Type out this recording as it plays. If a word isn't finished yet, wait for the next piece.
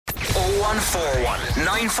0141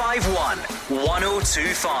 951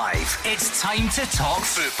 1025. It's time to talk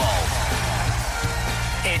football.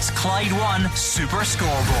 It's Clyde One Super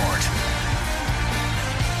Scoreboard.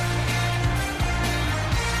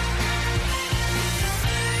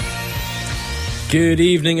 Good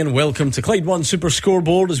evening and welcome to Clyde One Super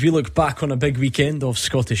Scoreboard as we look back on a big weekend of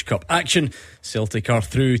Scottish Cup action. Celtic are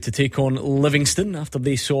through to take on Livingston after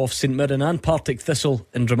they saw off St Mirren and Partick Thistle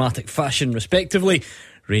in dramatic fashion respectively.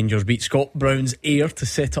 Rangers beat Scott Brown's Ayr to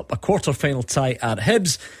set up a quarter-final tie at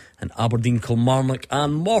Hibs, and Aberdeen, Kilmarnock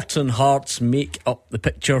and Morton Hearts make up the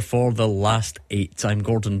picture for the last 8. I'm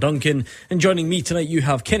Gordon Duncan, and joining me tonight you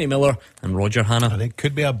have Kenny Miller and Rodger Hannah. And it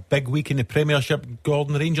could be a big week in the Premiership.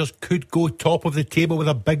 Gordon, Rangers could go top of the table with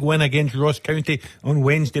a big win against Ross County on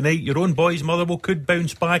Wednesday night. Your own boys, Motherwell, could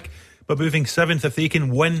bounce back by moving 7th if they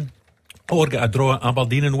can win or get a draw at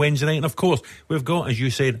Aberdeen on Wednesday night. And of course we've got, as you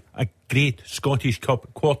said, a great Scottish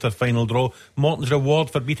Cup quarter-final draw. Morton's reward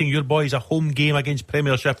for beating your boys, a home game against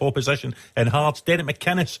Premiership opposition in Hearts. Derek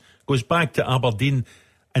McInnes goes back to Aberdeen,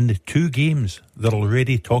 and the two games they're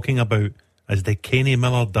already talking about as the Kenny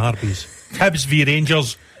Miller derbies. Hibs v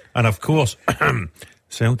Rangers, and of course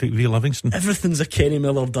Celtic v Livingston. Everything's a Kenny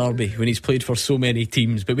Miller derby when he's played for so many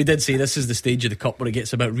teams, but we did say this is the stage of the Cup where it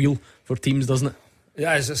gets a bit real for teams, doesn't it?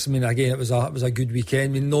 Yeah, I mean, again, it was a good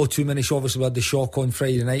weekend. I mean, no too many. Obviously, we had the shock on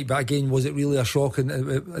Friday night, but again, was it really a shock in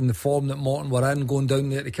the form that Morton were in, going down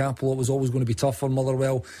there at the Capital? It was always going to be tough for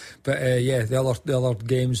Motherwell, but yeah, the other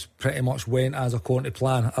games pretty much went as according to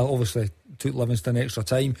plan. Obviously, took Livingston extra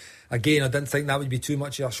time. Again, I didn't think that would be too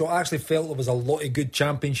much of a shock. I actually felt there was a lot of good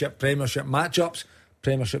Championship, Premiership matchups.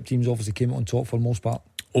 Premiership teams obviously came out on top for the most part.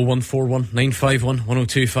 0141 951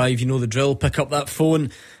 1025. You know the drill. Pick up that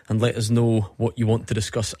phone and let us know what you want to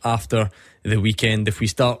discuss after the weekend. If we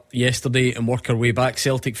start yesterday and work our way back,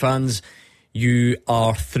 Celtic fans, you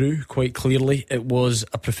are through quite clearly. It was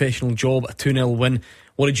a professional job, a 2-0 win.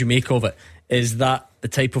 What did you make of it? Is that the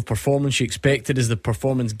type of performance you expected? Is the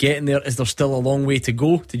performance getting there? Is there still a long way to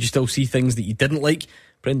go? Did you still see things that you didn't like?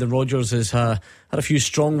 Brendan Rodgers has had a few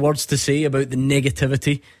strong words to say about the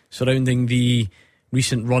negativity surrounding the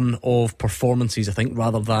recent run of performances, I think,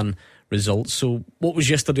 rather than results. So what was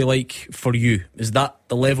yesterday like for you? Is that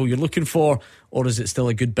the level you're looking for, or is it still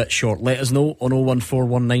a good bit short? Let us know on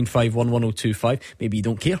 0141 951 1025. Maybe you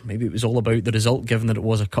don't care. Maybe it was all about the result, given that it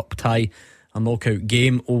was a cup tie, a knockout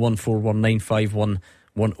game. 0141 951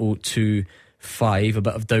 1025. A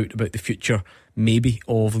bit of doubt about the future, maybe,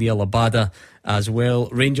 of Leah Labada as well.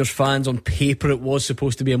 Rangers fans, on paper it was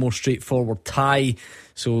supposed to be a more straightforward tie.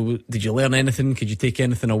 So did you learn anything? Could you take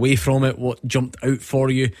anything away from it? What jumped out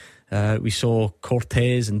for you? We saw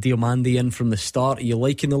Cortez and Diomande in from the start. Are you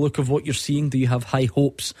liking the look of what you're seeing? Do you have high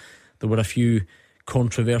hopes? There were a few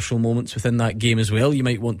controversial moments within that game as well you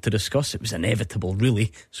might want to discuss. It was inevitable,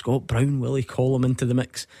 really. Scott Brown, will he call him into the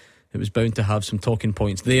mix? It was bound to have some talking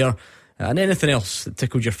points there. And anything else that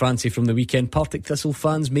tickled your fancy from the weekend? Partick Thistle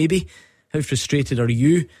fans, maybe? How frustrated are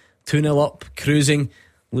you? 2-0 up, cruising,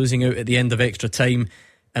 losing out at the end of extra time.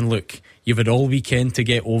 And look, you've had all weekend to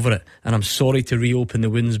get over it, and I'm sorry to reopen the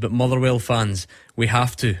wounds, but Motherwell fans, we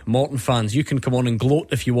have to. Morton fans, you can come on and gloat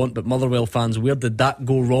if you want, but Motherwell fans, where did that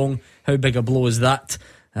go wrong? How big a blow is that?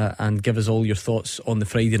 And give us all your thoughts on the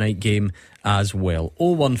Friday night game as well.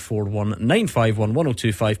 0141 951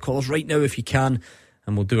 1025. Call us right now if you can,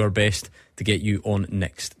 and we'll do our best to get you on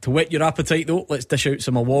next. To whet your appetite though, let's dish out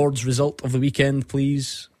some awards. Result of the weekend,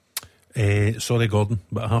 please. Sorry Gordon,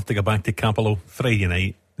 but I have to go back to Capello. Friday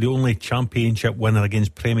night, the only Championship winner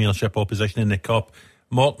against Premiership opposition in the Cup.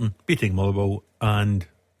 Morton beating Motherwell, and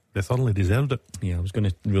they thoroughly deserved it. Yeah, I was going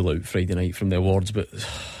to rule out Friday night from the awards, but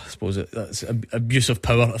I suppose that's abuse of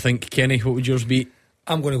power, I think. Kenny, what would yours be?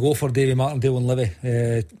 I'm going to go for Davy Martindale and Livy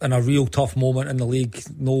in a real tough moment in the league.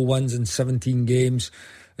 No wins in 17 games,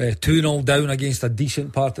 2-0 down against a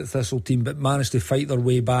decent Partick Thistle team, but managed to fight their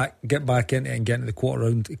way back, get back into it and get into the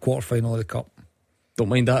quarter final of the Cup. Don't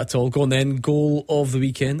mind that at all. Go on then. Goal of the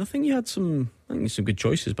weekend. I think you had some good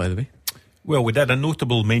choices, by the way. Well, we did a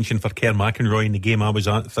notable mention for Kerr McInroy in the game I was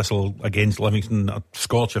at, Thistle against Livingston, a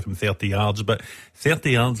scorcher from 30 yards, but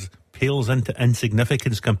 30 yards pales into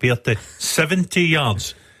insignificance compared to 70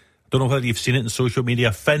 yards. Don't know whether you've seen it in social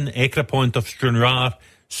media. Finn Ekrapont of Stranraer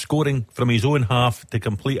scoring from his own half to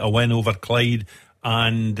complete a win over Clyde.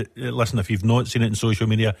 And listen, if you've not seen it in social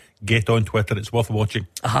media, get on Twitter, it's worth watching.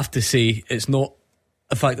 I have to say, it's not,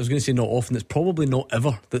 in fact, I was going to say not often, it's probably not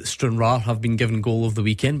ever that Stranraer have been given goal of the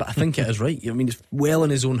weekend, but I think it is right. I mean, it's well in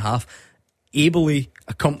his own half, ably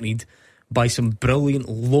accompanied by some brilliant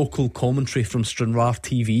local commentary from Stranraer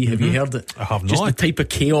TV. Have you heard it? I have not. Just the type of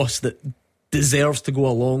chaos that deserves to go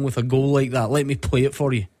along with a goal like that. Let me play it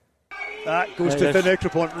for you. That goes to Finn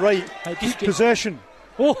Ekrapont. Right, deep possession.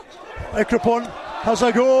 Ekrapont has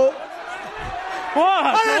a go.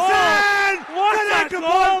 What Finn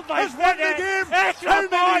Ekrapont has won the game. How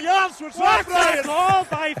many yards was that, Brian? Goal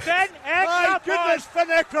by Finn Ekrapont. My goodness, Finn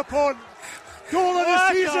Ekrapont. Goal of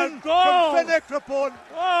the season from Finn Ekrapont.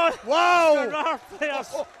 Wow.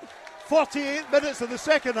 48 minutes of the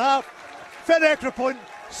second half. Finn Ekrapont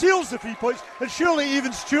seals the 3 points, and surely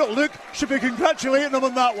even Stuart Luke should be congratulating him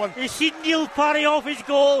on that one. He seen Neil parry off his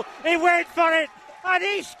goal. He went for it. And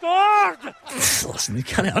he scored! Listen, you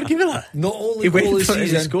can't argue with that. Not only goal of the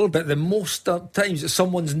season, but the most times that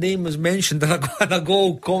someone's name was mentioned in a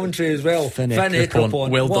goal commentary as well. Finn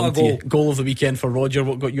Ekrapont. Well done to you. Goal of the weekend for Rodger.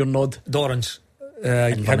 What got your nod? Dorrans.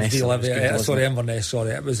 Inverness.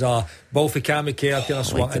 Sorry, it was a ball for Cammy Kerr kind of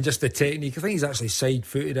swung, and just the technique. I think he's actually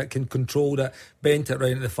side-footed it, controlled it, bent it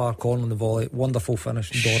right at the far corner on the volley. Wonderful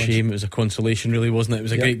finish. Shame it was a consolation, really, wasn't it? It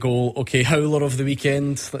was a great goal. Okay, howler of the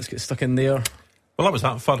weekend. Let's get stuck in there. Well, that was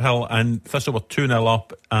at Firhill, and Thistle were 2-0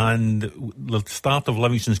 up, and the start of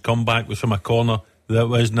Livingston's comeback was from a corner that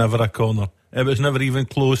was never a corner. It was never even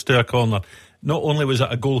close to a corner. Not only was it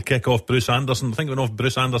a goal kick off Bruce Anderson, I think it went off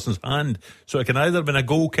Bruce Anderson's hand, so it can either have been a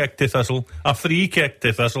goal kick to Thistle, a free kick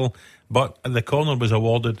to Thistle, but the corner was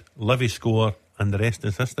awarded, Livy score, and the rest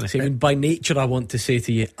is history. See, by nature, I want to say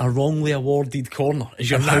to you, a wrongly awarded corner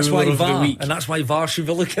is your howler of the week. And that's why VAR should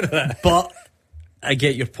be looking at it. But I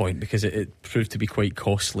get your point, because it proved to be quite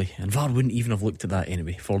costly, and VAR wouldn't even have looked at that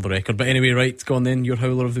anyway, for the record. But anyway, right, go on then, your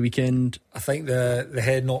howler of the weekend. I think the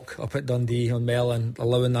head knock up at Dundee on Mellon,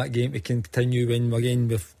 allowing that game to continue. When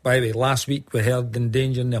again, by the way, last week we heard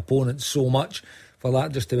endangering the opponent so much. For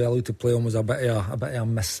that just to be allowed to play on was a bit of a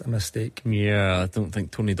mistake. Yeah, I don't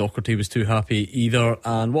think Tony Docherty was too happy either.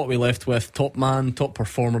 And what we left with, top man, top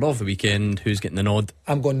performer of the weekend, who's getting the nod?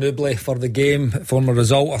 I'm going Newbley for the game. For my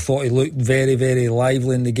result, I thought he looked very, very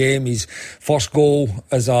lively in the game. His first goal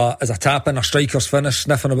as a tap-in, a striker's finish,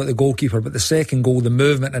 sniffing about the goalkeeper, but the second goal, the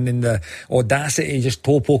movement and in the audacity, just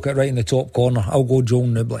toe poke it right in the top corner. I'll go Joel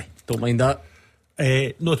Newbley. Don't mind that.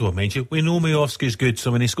 Not to mention, we know Majowski's good,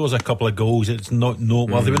 so when he scores a couple of goals, it's not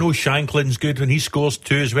noteworthy. We know Shanklin's good. When he scores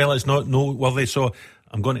two as well, it's not noteworthy. So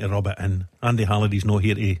I'm going to rub it in. Andy Halliday's not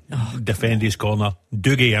here to defend his corner.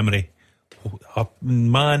 Dougie Emery, a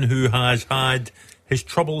man who has had his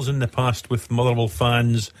troubles in the past with Motherwell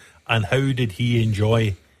fans, and how did he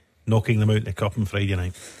enjoy knocking them out in the cup on Friday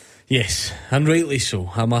night? Yes, and rightly so.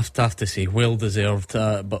 I must have to say, well deserved.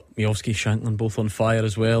 But Miovski, Shanklin both on fire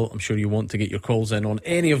as well. I'm sure you want to get your calls in on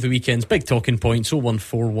any of the weekend's big talking points.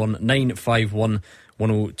 0141 951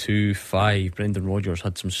 1025. Brendan Rodgers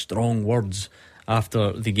had some strong words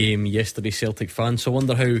after the game yesterday, Celtic fans. So I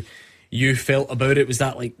wonder how you felt about it. Was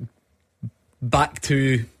that like back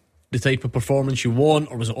to the type of performance you want,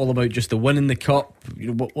 or was it all about just the win in the cup?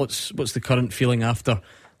 You know, what's the current feeling after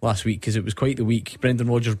last week, because it was quite the week. Brendan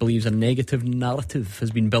Rodgers believes a negative narrative has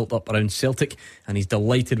been built up around Celtic, and he's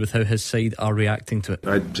delighted with how his side are reacting to it.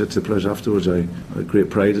 I said to the players afterwards, I had great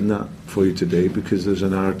pride in that for you today, because there's a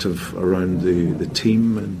narrative around the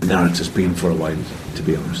team, and the narrative's been for a while, to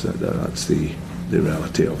be honest. That's the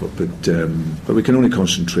reality of it, but we can only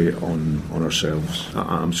concentrate on ourselves.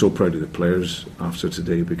 I'm so proud of the players after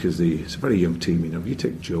today, because it's a very young team. You know, if you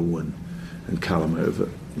take Joe and Callum out of it,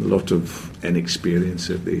 a lot of inexperience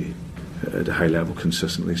at a high level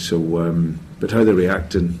consistently. So, but how they're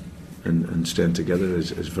reacting and staying together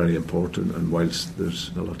is very important. And whilst there's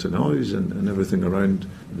a lot of noise and everything around,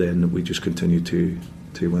 then we just continue to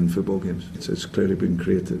win football games. It's clearly been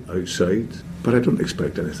created outside, but I don't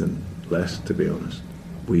expect anything less, to be honest.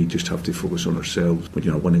 We just have to focus on ourselves. When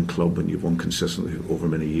you're a winning club and you've won consistently over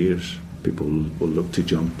many years, people will look to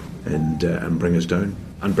jump and bring us down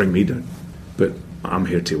and bring me down. But I'm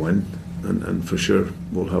here to win, and for sure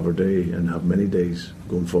we'll have our day and have many days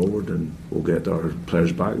going forward, and we'll get our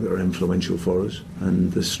players back that are influential for us,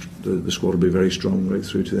 and the squad will be very strong right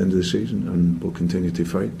through to the end of the season, and we'll continue to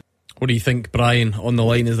fight. What do you think, Brian, on the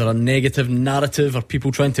line? Is there a negative narrative? Are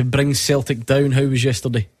people trying to bring Celtic down? How was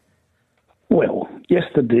yesterday? Well,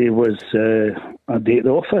 yesterday was a day at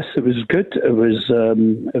the office. It was good. It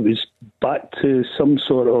was back to some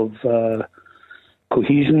sort of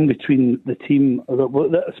cohesion between the team.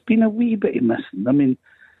 That's been a wee bit missing. I mean,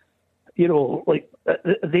 you know, like at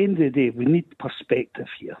the end of the day, we need perspective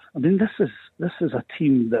here. I mean, this is a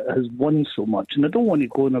team that has won so much, and I don't want to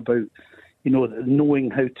go on about, you know,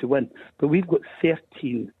 knowing how to win, but we've got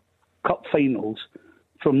 13 cup finals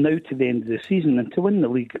from now to the end of the season, and to win the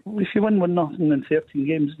league, if you win 1-0 in 13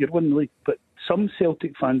 games, you're winning the league. But some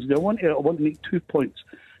Celtic fans, I want to make 2 points.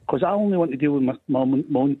 because I only want to deal with my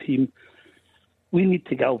own team. We need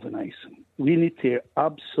to galvanise. We need to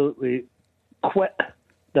absolutely quit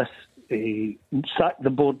this sack the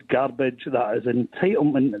board garbage that is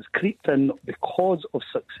entitlement that's creeped in because of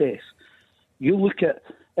success. You look at,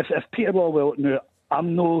 if Peter Lawwell, now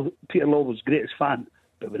I'm no Peter Lawwell's greatest fan,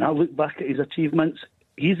 but when I look back at his achievements,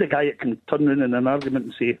 he's the guy that can turn around in an argument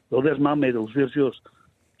and say, well, there's my medals, where's yours?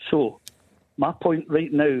 So, my point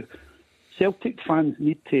right now, Celtic fans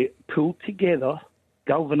need to pull together,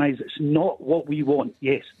 galvanise. It's not what we want.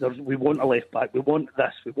 Yes, we want a left back, we want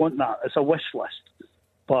this, we want that. It's a wish list.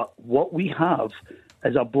 But what we have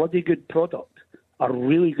is a bloody good product, a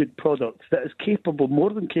really good product that is capable,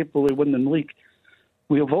 more than capable of winning the league.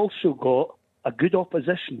 We have also got a good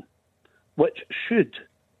opposition, which should,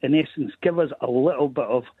 in essence, give us a little bit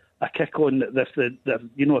of a kick on.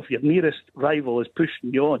 If your nearest rival is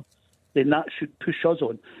pushing you on, then that should push us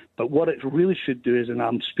on. But what it really should do is, and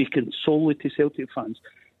I'm speaking solely to Celtic fans,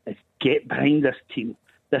 is get behind this team.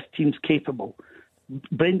 This team's capable.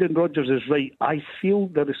 Brendan Rodgers is right. I feel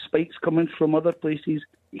there is spikes coming from other places.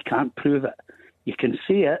 You can't prove it. You can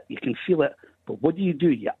say it, you can feel it, but what do?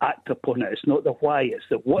 You act upon it. It's not the why, it's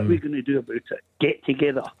the what are we going to do about it. Get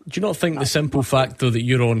together. Do you not think the simple fact, though, that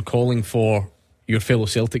you're on calling for your fellow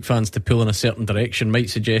Celtic fans to pull in a certain direction might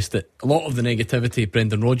suggest that a lot of the negativity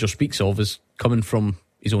Brendan Rodgers speaks of is coming from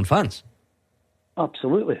his own fans?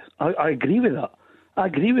 Absolutely. I agree with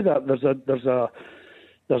that.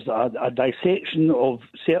 There's a dissection of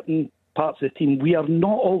certain parts of the team. We are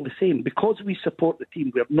not all the same. Because we support the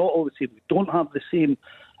team, we are not all the same. We don't have the same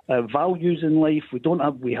values in life.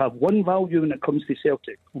 We have one value when it comes to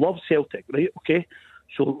Celtic. Love Celtic, right? Okay.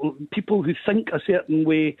 So people who think a certain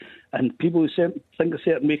way and people who think a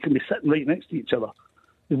certain way can be sitting right next to each other.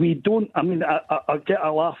 We don't. I mean, I get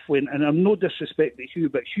a laugh when, and I'm no disrespect to Hugh,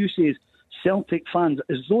 but Hugh says Celtic fans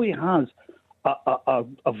as though he has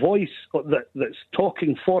a voice that's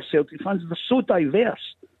talking for Celtic fans. They're so diverse.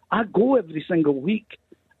 I go every single week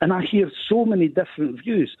and I hear so many different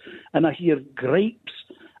views and I hear gripes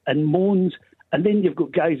and moans, and then you've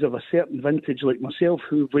got guys of a certain vintage like myself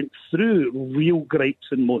who went through real gripes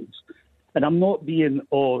and moans. And I'm not being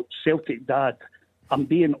Celtic dad. I'm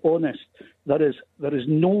being honest. There is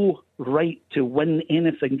no right to win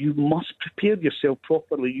anything. You must prepare yourself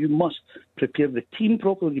properly. You must prepare the team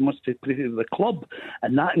properly. You must prepare the club,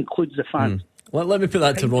 and that includes the fans. Well, let me put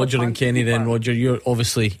that to Roger and Kenny then. Roger,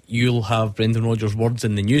 you'll have Brendan Rodgers' words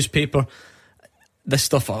in the newspaper. This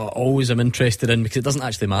stuff I always am interested in because it doesn't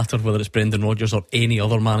actually matter whether it's Brendan Rodgers or any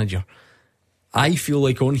other manager. I feel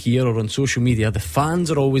like on here or on social media, the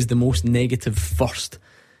fans are always the most negative first.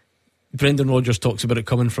 Brendan Rodgers talks about it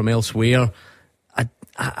coming from elsewhere.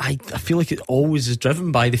 I feel like it always is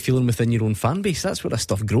driven by the feeling within your own fan base. That's where this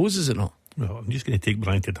stuff grows, is it not? Well, I'm just going to take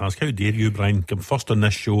Brian to task. How dare you, Brian, come first on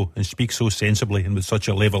this show and speak so sensibly and with such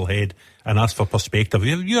a level head and ask for perspective?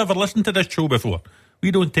 Have you ever listened to this show before?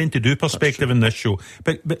 We don't tend to do perspective in this show.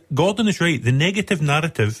 But Gordon is right. The negative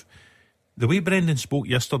narrative, the way Brendan spoke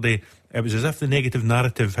yesterday, it was as if the negative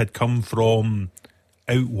narrative had come from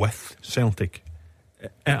out with Celtic.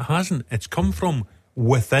 It hasn't. It's come from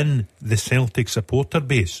within the Celtic supporter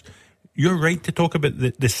base. You're right to talk about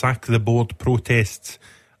the sack the board protests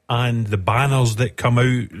and the banners that come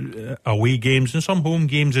out away games and some home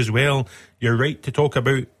games as well. You're right to talk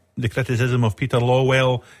about the criticism of Peter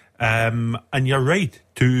Lawwell, and you're right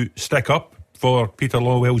to stick up for Peter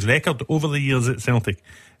Lawwell's record over the years at Celtic.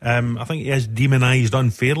 I think he is demonised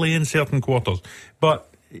unfairly in certain quarters,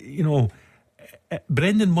 but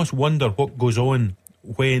Brendan must wonder what goes on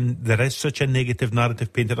when there is such a negative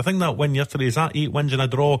narrative painted. I think that win yesterday, is that 8 wins and a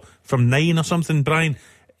draw from 9 or something, Brian?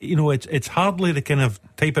 It's hardly the kind of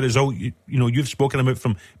type of result you've spoken about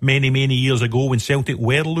from many years ago when Celtic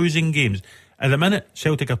were losing games. At the minute,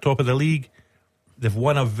 Celtic are top of the league. They've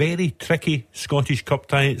won a very tricky Scottish Cup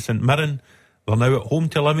tie at St Mirren. They're now at home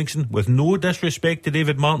to Livingston. With no disrespect to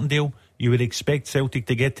David Martindale, you would expect Celtic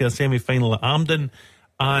to get to a semi-final at Hampden.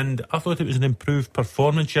 And I thought it was an improved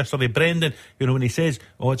performance yesterday. Brendan, when he says,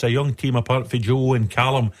 it's a young team apart from Joe and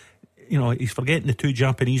Callum, he's forgetting the 2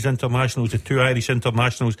 Japanese internationals, the 2 Irish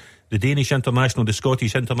internationals, the Danish international, the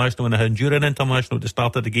Scottish international, and the Honduran international at the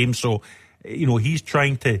start of the game. So, he's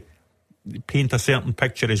trying to paint a certain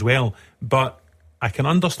picture as well. But I can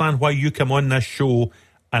understand why you come on this show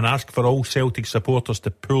and ask for all Celtic supporters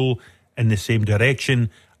to pull in the same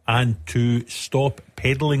direction and to stop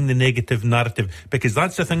peddling the negative narrative, because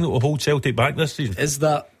that's the thing that will hold Celtic back this season. Is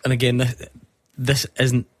that, and again, this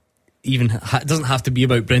isn't even, it doesn't have to be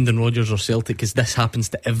about Brendan Rodgers or Celtic, because this happens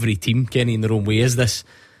to every team, Kenny, in their own way. Is this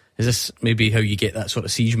maybe how you get that sort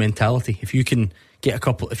of siege mentality? If you can get a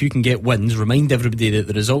couple. If you can get wins, remind everybody that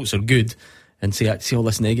the results are good, and say all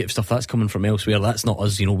this negative stuff that's coming from elsewhere. That's not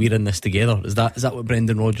us. We're in this together. Is that what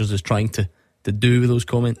Brendan Rodgers is trying to do with those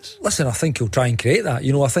comments? Listen, I think he'll try and create that.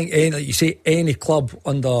 I think like you say, any club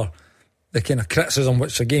under the kind of criticism,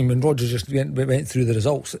 which again, when Rodgers just went through the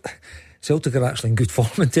results, Celtic are actually in good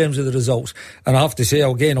form in terms of the results. And I have to say,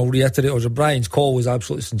 again, I'll reiterate, Brian's call was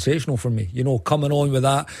absolutely sensational for me. Coming on with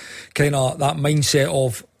that kind of that mindset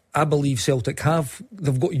of, I believe Celtic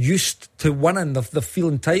they've got used to winning, they're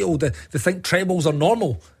feeling entitled, they think trebles are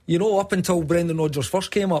normal. Up until Brendan Rodgers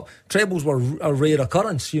first came up, trebles were a rare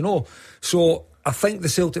occurrence, So I think the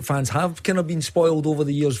Celtic fans have kind of been spoiled over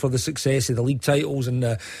the years for the success of the league titles and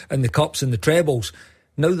the cups and the trebles.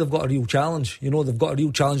 Now they've got a real challenge. They've got a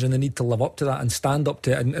real challenge, and they need to live up to that and stand up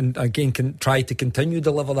to it, and again can try to continue to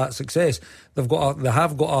deliver that success. They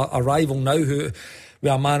have got a rival now who,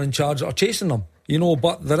 with a man in charge, that are chasing them.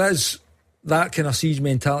 But there is that kind of siege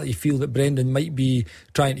mentality feel that Brendan might be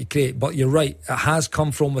trying to create. But you're right, it has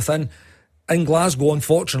come from within. In Glasgow,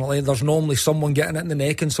 unfortunately, there's normally someone getting it in the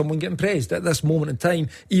neck and someone getting praised. At this moment in time,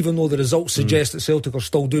 even though the results suggest that Celtic are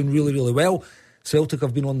still doing really, really well, Celtic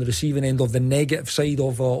have been on the receiving end of the negative side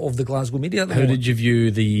of the Glasgow media at the moment. How did you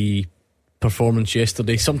view the performance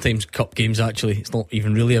yesterday? Sometimes cup games, actually, it's not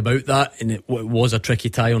even really about that, and it was a tricky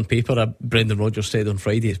tie on paper. Brendan Rodgers said on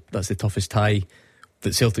Friday that's the toughest tie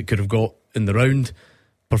that Celtic could have got in the round.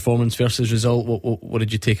 Performance versus result, what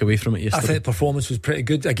did you take away from it yesterday? I think the performance was pretty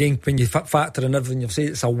good. Again, when you factor in everything you've said,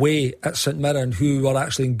 it's away at St Mirren, who were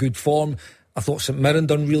actually in good form. I thought St Mirren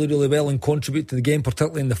done really, really well and contribute to the game,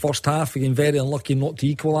 particularly in the first half. Again, very unlucky not to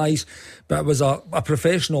equalise, but it was a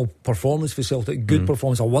professional performance for Celtic. Good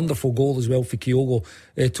performance, a wonderful goal as well for Kyogo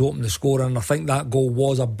to open the score, and I think that goal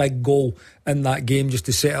was a big goal in that game, just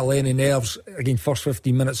to settle any nerves. Again, first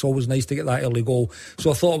 15 minutes, always nice to get that early goal. So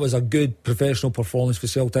I thought it was a good professional performance for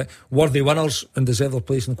Celtic. Worthy winners and deserve their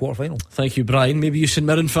place in the quarter-final. Thank you, Brian. Maybe you St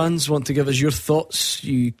Mirren fans want to give us your thoughts.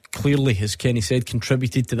 You clearly, as Kenny said,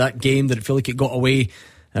 contributed to that game. Did it feel like it got away?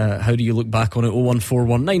 How do you look back on it?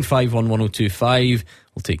 0141 951 1025.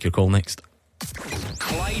 We'll take your call next.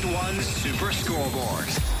 Clyde 1 Super Scoreboard.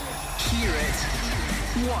 Hear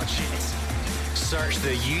it, watch it. Search the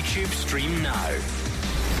YouTube stream now.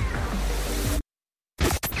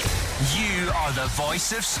 You are the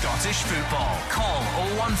voice of Scottish football. Call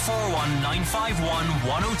 0141 951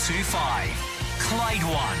 1025. Clyde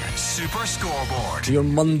 1 Super Scoreboard. Your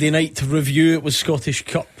Monday night review. It was Scottish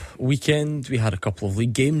Cup weekend. We had a couple of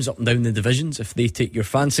league games up and down the divisions, if they take your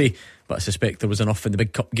fancy, but I suspect there was enough in the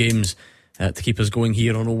big cup games to keep us going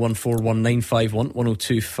here on 0141 951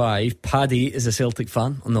 1025. Paddy is a Celtic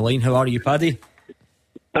fan on the line. How are you, Paddy?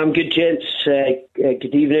 I'm good, gents.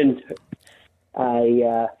 Good evening.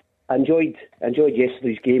 I enjoyed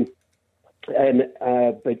yesterday's game,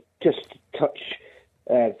 but just touch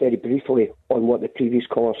very briefly on what the previous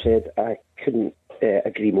caller said. I couldn't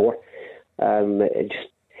agree more. Just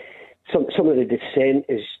some of the dissent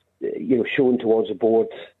is shown towards the board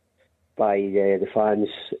by the fans.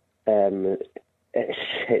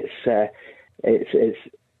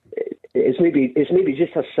 It's maybe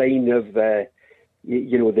just a sign of the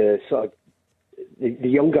sort of the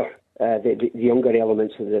younger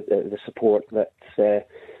elements of the support that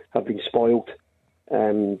have been spoiled,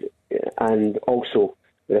 and also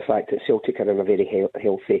the fact that Celtic are in a very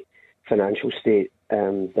healthy financial state,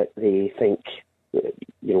 that they think that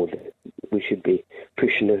we should be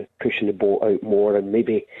pushing the boat out more, and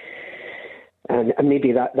maybe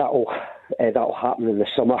that'll happen in the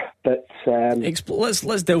summer. But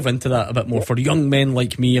let's delve into that a bit more. For young men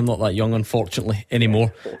like me, I'm not that young, unfortunately,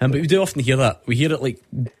 anymore. But we do often hear that. We hear it like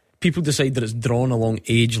people decide that it's drawn along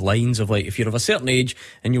age lines of, like, if you're of a certain age,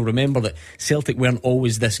 and you'll remember that Celtic weren't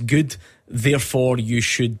always this good, therefore you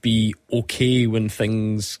should be okay when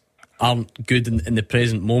things aren't good in the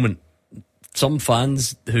present moment. Some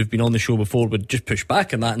fans who've been on the show before would just push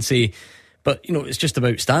back on that and say, but it's just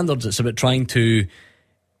about standards. It's about trying to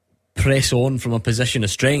press on from a position of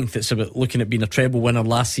strength. It's about looking at being a treble winner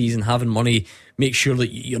last season, having money, make sure that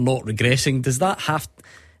you're not regressing. Does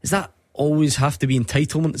that always have to be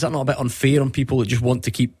entitlement? Is that not a bit unfair on people that just want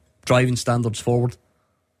to keep driving standards forward?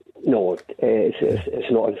 No,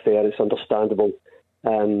 it's not unfair. It's understandable.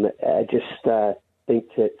 I just think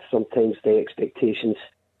that sometimes the expectations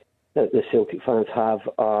that the Celtic fans have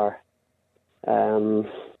are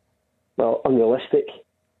unrealistic.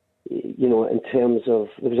 In terms of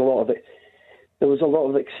there was a lot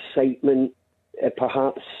of excitement,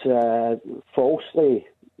 perhaps falsely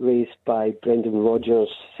raised by Brendan Rodgers,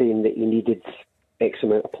 saying that he needed X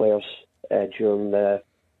amount of players during the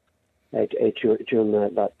during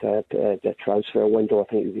the transfer window. I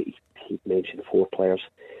think he mentioned 4 players,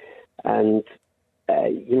 and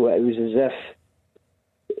it was as if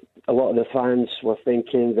a lot of the fans were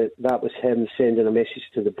thinking that was him sending a message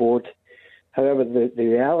to the board. However, the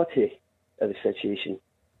reality of the situation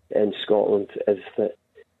in Scotland is that,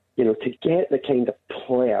 to get the kind of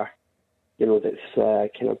player, that's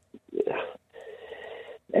kind of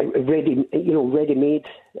ready-made,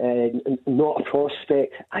 not a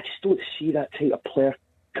prospect. I just don't see that type of player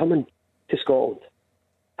coming to Scotland.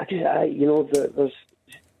 There's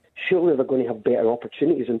surely they're going to have better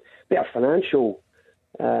opportunities and better financial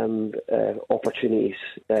opportunities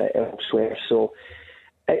elsewhere. So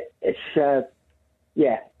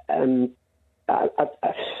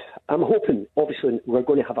I'm hoping. Obviously, we're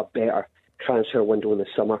going to have a better transfer window in the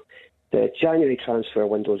summer. The January transfer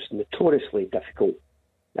window is notoriously difficult.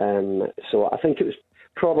 So I think it was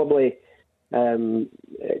probably Brendan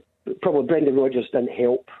Rodgers didn't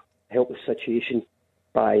help the situation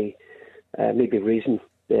by maybe raising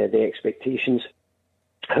the expectations.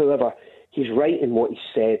 However, he's right in what he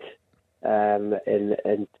said in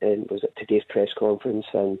was it today's press conference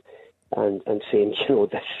and saying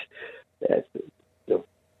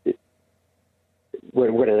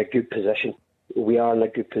we're in a good position. We are in a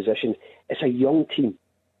good position. It's a young team.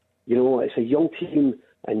 It's a young team,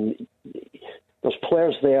 and there's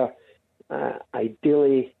players there.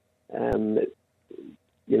 Ideally,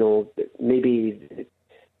 maybe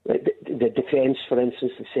the defence, for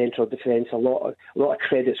instance, the central defence. A lot of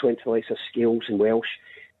credits went to the likes of Scales and Welsh.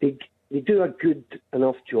 They do a good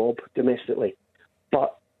enough job domestically,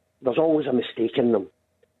 but there's always a mistake in them,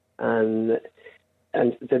 and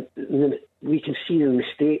we can see the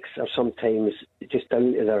mistakes are sometimes just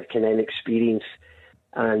down to their kind of inexperience,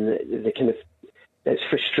 and it's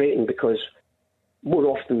frustrating because more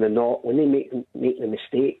often than not, when they make the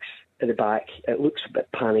mistakes at the back, it looks a bit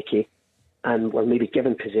panicky, and we're maybe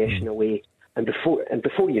giving possession away, and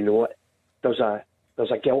before you know it, there's a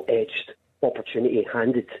gilt-edged opportunity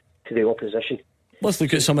handed to the opposition. Let's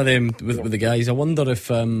look at some of them with the guys. I wonder if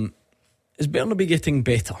is Bernabei getting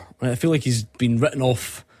better? I feel like he's been written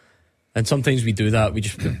off, and sometimes we do that. We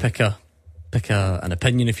just pick an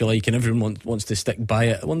opinion, if you like, and everyone wants to stick by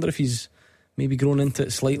it. I wonder if he's maybe grown into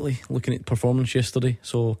it slightly, looking at performance yesterday.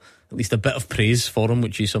 So at least a bit of praise for him,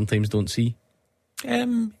 which you sometimes don't see.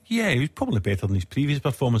 He was probably better than his previous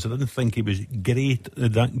performance. I didn't think he was great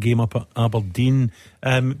at that game up at Aberdeen.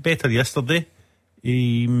 Better yesterday.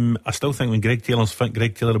 I still think when Greg Taylor's fit,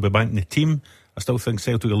 Greg Taylor will be back in the team. I still think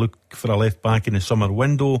Celtic will look for a left back in the summer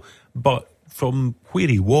window, but from where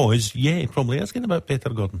he was, he probably is getting a bit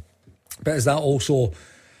better, Gordon. But is that also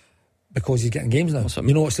because he's getting games now?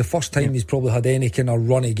 It's the first time he's probably had any kind of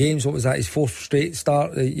run of games. What was that, his 4th straight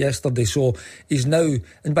start yesterday? So he's now,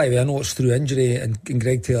 and by the way, I know it's through injury, and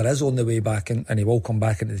Greg Taylor is on the way back, and he will come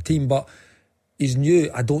back into the team, but he's new.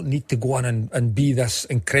 I don't need to go in and be this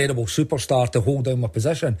incredible superstar to hold down my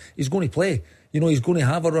position. He's going to play. He's going to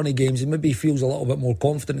have a run of games, and maybe he feels a little bit more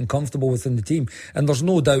confident and comfortable within the team. And there's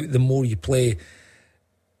no doubt the more you play,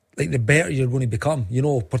 the better you're going to become.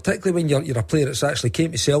 Particularly when you're a player that's actually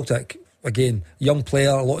came to Celtic. Again, young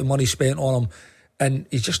player, a lot of money spent on him, and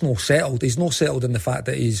he's just not settled. He's not settled in the fact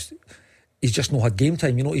that he's just not had game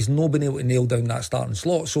time. He's not been able to nail down that starting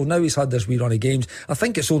slot. So now he's had this wee run of games. I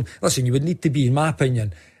think it's on. Listen, you would need to be, in my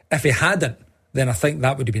opinion, if he hadn't, then I think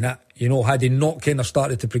that would have been it. Had he not kind of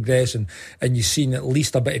started to progress and you've seen at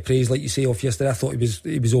least a bit of praise, like you say, off yesterday. I thought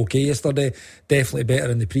he was okay yesterday. Definitely better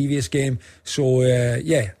in the previous game. So,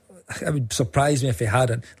 it would surprise me if he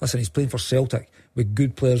hadn't. Listen, he's playing for Celtic with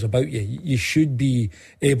good players about you. You should be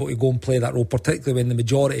able to go and play that role, particularly when the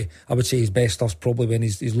majority, I would say his best stuff's probably when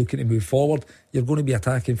he's looking to move forward. You're going to be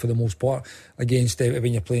attacking for the most part against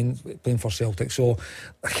when you're playing for Celtic. So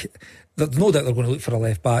there's no doubt they're going to look for a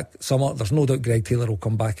left back summer. There's no doubt Greg Taylor will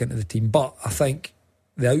come back into the team, but I think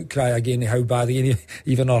the outcry again, how bad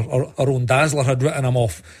even our own Dazzler had written him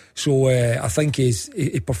off. So I think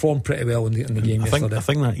he performed pretty well in the game yesterday. I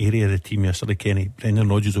think that area of the team yesterday, Kenny, Brendan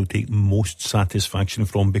Rodgers will take most satisfaction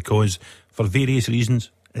from, because for various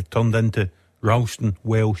reasons it turned into Ralston,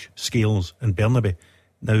 Welsh, Scales and Bernabei.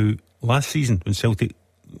 Now last season when Celtic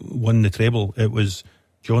won the treble, it was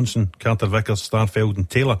Johnson, Carter Vickers, Starfeld and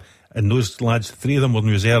Taylor, and those lads, 3 of them were in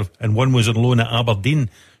reserve and 1 was on loan at Aberdeen.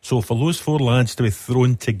 So for those 4 lads to be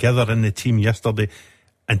thrown together in the team yesterday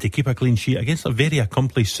and to keep a clean sheet against a very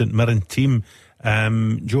accomplished St Mirren team,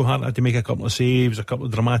 Joe Hart had to make a couple of saves, a couple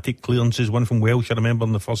of dramatic clearances, one from Welsh I remember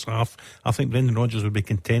in the first half. I think Brendan Rodgers would be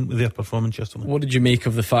content with their performance yesterday. What did you make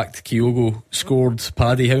of the fact Kyogo scored,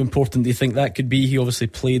 Paddy? How important do you think that could be? He obviously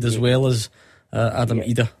played as well as Adam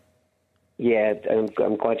Ida. Yeah,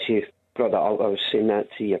 I'm glad you brought that up. I was saying that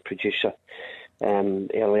to your producer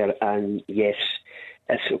earlier, and yes,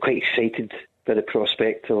 I'm quite excited by the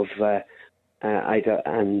prospect of Ida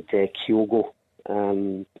and Kyogo,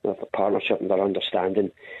 with a partnership and their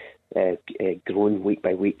understanding growing week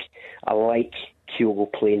by week. I like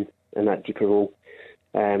Kyogo playing in that deeper role.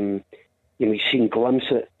 You've seen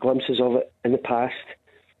glimpses of it in the past.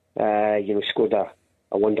 Scored a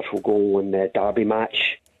wonderful goal in the Derby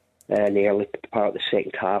match in the early part of the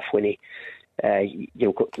second half when he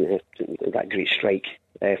got that great strike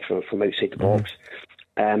from outside the box.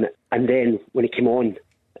 And then when he came on,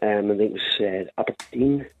 I think it was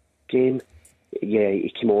Aberdeen game,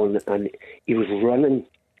 he came on and he was running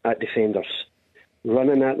at defenders,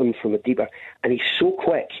 running at them from a deeper, and he's so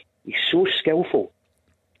quick, he's so skillful,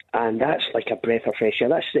 and that's like a breath of fresh air.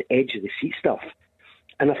 That's the edge of the seat stuff.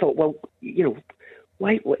 And I thought, well,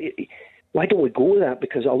 why don't we go with that?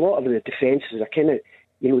 Because a lot of the defences are kind of,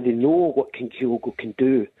 they know what Kyogo can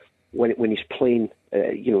do when he's playing,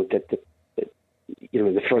 in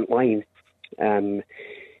the front line. They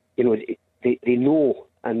know,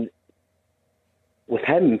 and with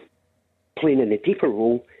him playing in a deeper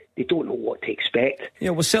role, they don't know what to expect. Yeah,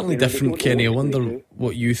 it was certainly different, Kenny. I wonder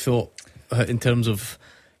what you thought in terms of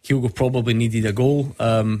Kyogo probably needed a goal.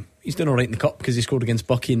 He's doing all right in the cup because he scored against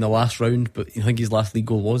Bucky in the last round, but I think his last league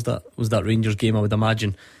goal was that Rangers game, I would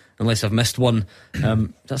imagine, unless I've missed one. Is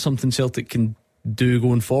that something Celtic can do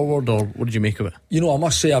going forward, or what did you make of it? I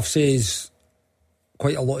must say, I've said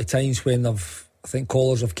quite a lot of times when I think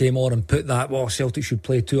callers have came on and put that, Celtic should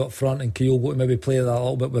play two up front and Kyogo to maybe play that a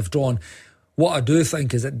little bit withdrawn. What I do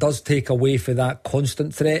think is it does take away for that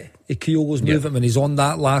constant threat of Kyogo's movement when he's on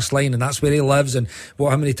that last line, and that's where he lives. And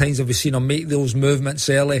how many times have we seen him make those movements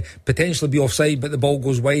early, potentially be offside, but the ball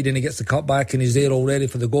goes wide and he gets the cut back and he's there already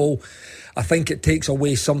for the goal. I think it takes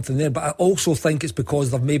away something there, but I also think it's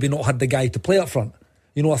because they've maybe not had the guy to play up front.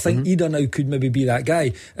 I think Ida now could maybe be that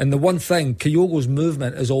guy. And the one thing, Kyogo's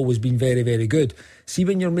movement has always been very, very good. See,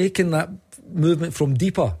 when you're making that movement from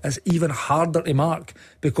deeper, it's even harder to mark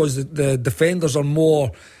because the defenders are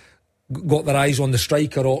more got their eyes on the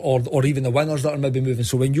striker or even the wingers that are maybe moving.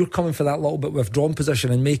 So when you're coming for that little bit withdrawn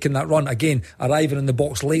position and making that run, again, arriving in the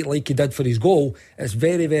box late like he did for his goal, it's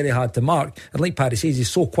very, very hard to mark. And like Paddy says, he's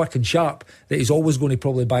so quick and sharp that he's always going to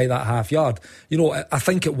probably buy that half yard. I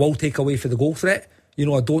think it will take away for the goal threat.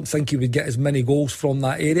 I don't think he would get as many goals from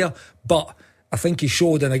that area, but I think he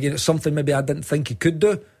showed, and again, it's something maybe I didn't think he could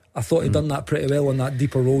do. I thought he'd done that pretty well in that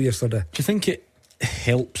deeper role yesterday. Do you think it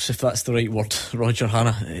helps, if that's the right word, Roger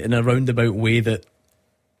Hannah, in a roundabout way, that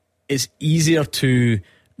it's easier to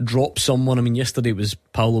drop someone? I mean, yesterday it was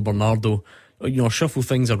Paulo Bernardo, shuffle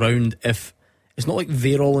things around if it's not like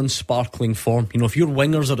they're all in sparkling form. If your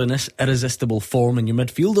wingers are in irresistible form and your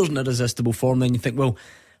midfielders in irresistible form, then you think, well,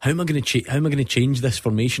 how am I going to change this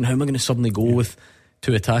formation? How am I going to suddenly go with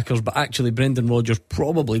two attackers? But actually, Brendan Rodgers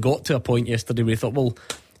probably got to a point yesterday where he thought, well,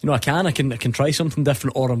 I can try something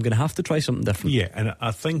different, or I'm going to have to try something different. Yeah, and I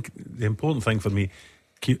think the important thing for me,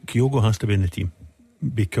 Kyogo has to be in the team,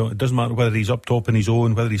 because it doesn't matter whether he's up top on his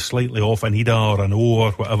own, whether he's slightly off an Ida or an O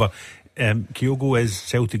or whatever. Kyogo is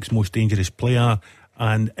Celtic's most dangerous player,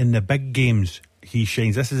 and in the big games he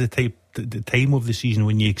shines. This is the time of the season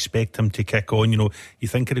when you expect him to kick on. You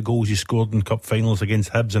think of the goals he scored in cup finals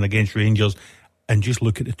against Hibs and against Rangers, and just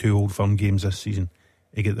look at the two Old Firm games this season.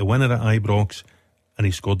 He got the winner at Ibrox, and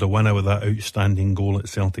he scored the winner with that outstanding goal at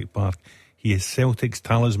Celtic Park. He is Celtic's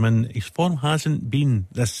talisman. His form hasn't been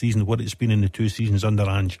this season what it's been in the 2 seasons under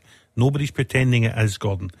Ange. Nobody's pretending it is,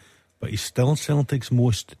 Gordon, but he's still Celtic's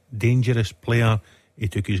most dangerous player. He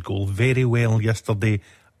took his goal very well yesterday,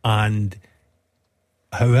 and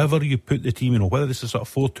however you put the team, whether it's the sort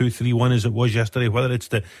of 4-2-3-1 as it was yesterday, whether it's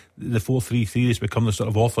the 4-3-3 that's become the sort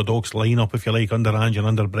of orthodox lineup, if you like, under Ange and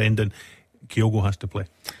under Brendan, Kyogo has to play.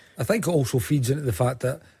 I think it also feeds into the fact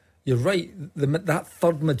that you're right, that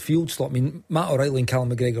third midfield slot. I mean, Matt O'Reilly and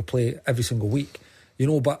Callum McGregor play every single week,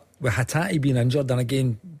 but with Hatate being injured, and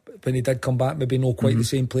again, when he did come back, maybe not quite the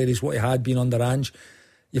same player as what he had been under Ange.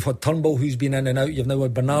 You've had Turnbull, who's been in and out. You've now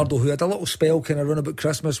had Bernardo, who had a little spell kind of run about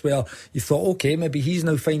Christmas where you thought, okay, maybe he's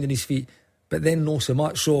now finding his feet, but then not so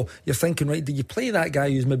much. So you're thinking, right, do you play that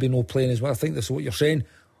guy who's maybe not playing as well? I think that's what you're saying.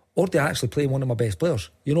 Or do you actually play one of my best players?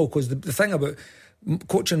 Because the thing about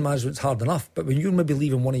coaching management's hard enough, but when you're maybe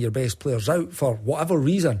leaving one of your best players out for whatever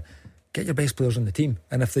reason, get your best players in the team.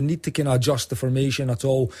 And if they need to kind of adjust the formation at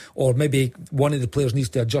all, or maybe one of the players needs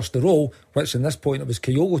to adjust the role, which in this point it was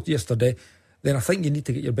Kyogo yesterday, then I think you need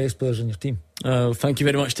to get your best players in your team. Thank you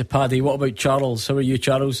very much to Paddy. What about Charles? How are you,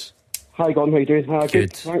 Charles? Hi, Gordon. How are you doing?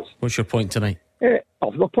 Good. Thanks. What's your point tonight?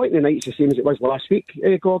 Oh, the point of the night's the same as it was last week,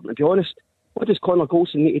 Gordon, to be honest. What does Connor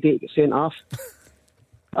Goldson need to do to get sent off?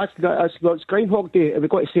 That's Groundhog Day. We've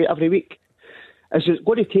got to say it every week. Is it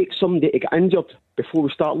going to take somebody to get injured before we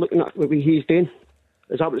start looking at what he's doing?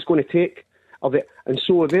 Is that what it's going to take? And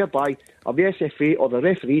so thereby, are the SFA or the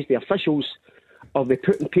referees, the officials, are they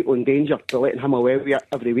putting people in danger by letting him away with it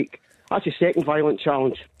every week? That's a second violent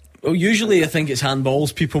challenge. Well, usually I think it's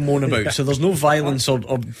handballs people moan about, so there's no violence or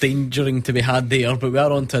dangering to be had there, but we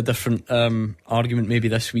are on to a different argument maybe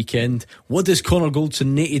this weekend. What does Connor Goldson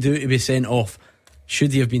need to do to be sent off?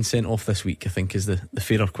 Should he have been sent off this week, I think is the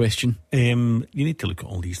fairer question. You need to look at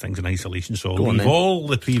all these things in isolation, so leave all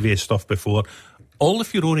the previous stuff before. All the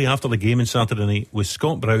furore after the game on Saturday night was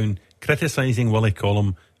Scott Brown criticising Willie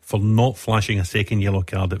Collum for not flashing a second yellow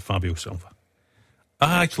card at Fabio Silva.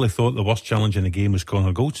 I actually thought the worst challenge in the game was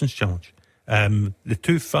Connor Goldson's challenge. The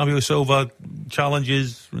two Fabio Silva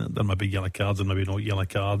challenges, there may be yellow cards and maybe not yellow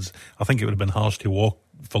cards. I think it would have been harsh to walk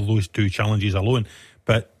for those two challenges alone.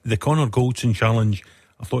 But the Connor Goldson challenge,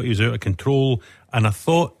 I thought he was out of control, and I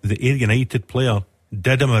thought the Ayr United player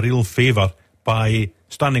did him a real favour by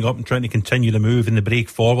standing up and trying to continue the move in the break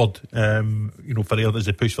forward, for Ayr as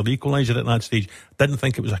they pushed for the equaliser at that stage. Didn't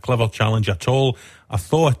think it was a clever challenge at all. I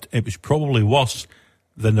thought it was probably worse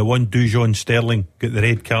than the one Dujon Sterling got the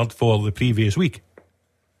red card for the previous week.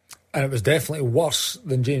 And it was definitely worse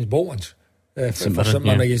than James Bolton's for St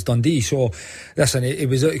Mirren against Dundee. So listen, it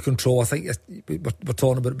was out of control. I think we're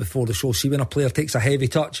talking about it before the show. See, when a player takes a heavy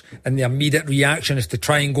touch and the immediate reaction is to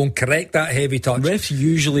try and go and correct that heavy touch, refs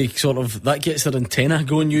usually sort of, that gets their antenna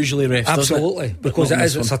going, usually refs, absolutely, because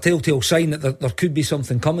it's a telltale sign that there could be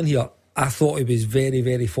something coming here. I thought he was very,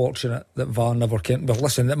 very fortunate that VAR never came. Well,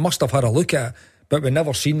 listen, it must have had a look at it, but we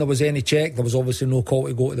never seen there was any check. There was obviously no call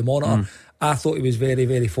to go to the monitor. I thought he was very,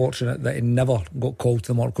 very fortunate that he never got called to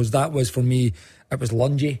the monitor, because that was, for me, it was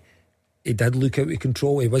lungy. He did look out of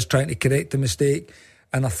control. He was trying to correct the mistake,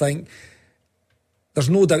 and I think there's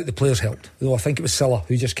no doubt the players helped, though I think it was Silla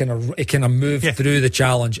who just kind of moved through the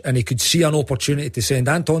challenge, and he could see an opportunity to send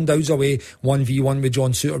Anton Dowds away 1v1 with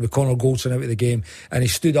John Souttar, with Connor Goldson out of the game, and he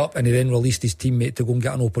stood up and he then released his teammate to go and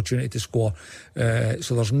get an opportunity to score.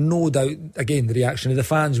 So there's no doubt, again, the reaction of the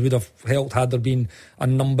fans would have helped had there been a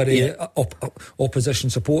number of opposition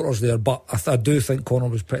supporters there, but I do think Connor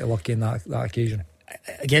was pretty lucky in that occasion.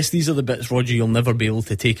 I guess these are the bits, Rodger, you'll never be able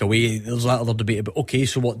to take away. There's that other debate about, okay,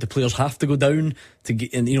 so what, the players have to go down to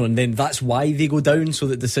get, and then that's why they go down, so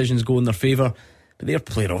that decisions go in their favour. But their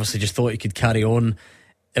player obviously just thought he could carry on,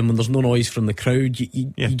 and when there's no noise from the crowd,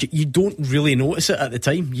 you don't really notice it at the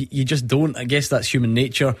time. You just don't. I guess that's human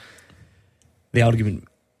nature. The argument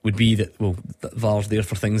would be that, well, that VAR's there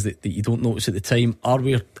for things that you don't notice at the time. Are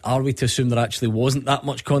we to assume there actually wasn't that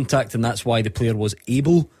much contact, and that's why the player was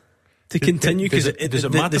able to continue? Does it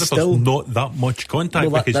matter if there's not that much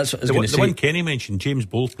contact? Well, because that's what I was going to say. The one Kenny mentioned, James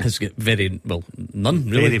Bolton, has got none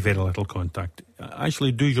really. Very, very little contact.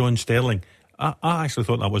 Actually, Dujon Sterling, I actually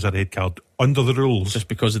thought that was a red card under the rules, just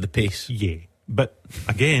because of the pace. Yeah, but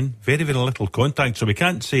again, very, very little contact. So we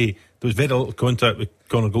can't say there was very little contact with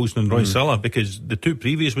Connor Goldson and Roy Silla, because the two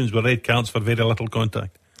previous ones were red cards for very little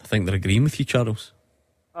contact. I think they're agreeing with you, Charles.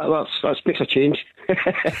 That makes a change to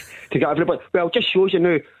get everybody. Well, it just shows you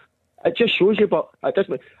now. It just shows you, but it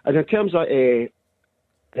doesn't. And in terms of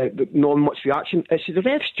not much reaction, it's the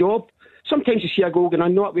ref's job. Sometimes you see a goal going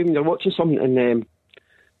in, not when you're watching something, and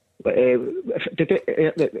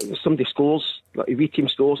if somebody scores, like a wee team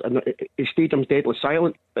scores, and the stadium's deadly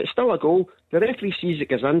silent, but it's still a goal. The referee sees it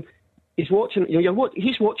goes in. He's watching.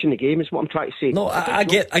 He's watching the game. Is what I'm trying to say. No, I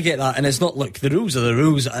get that, and it's not. Look, the rules are the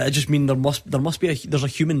rules. I just mean there must be there's a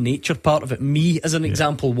human nature part of it. Me, as an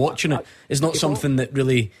example, watching it is not something that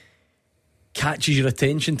really catches your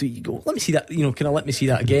attention to. You go, let me see that, let me see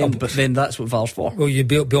that again. But then that's what VAR's for. Well, you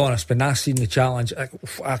be honest, when I seen the challenge, I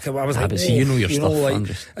was like, see, you know your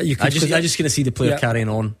stuff. I just going to see the player carrying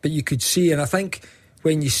on. But you could see, and I think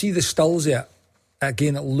when you see the stills there,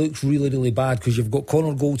 again, it looks really, really bad, because you've got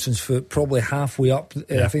Connor Goldson's foot probably halfway up.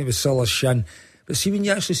 I think it was Silla's shin. But see, when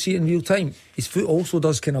you actually see it in real time, his foot also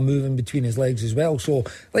does kind of move in between his legs as well. So,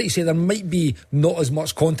 like you say, there might be not as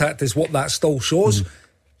much contact as what that still shows.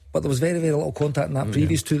 But there was very, very little contact in that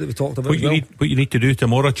previous two that we talked about. What you need to do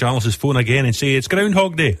tomorrow, Charles, is phone again and say it's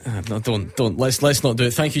Groundhog Day. No, don't. Let's not do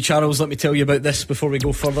it. Thank you, Charles. Let me tell you about this before we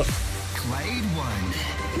go further. Clyde won.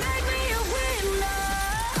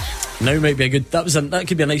 Now might be that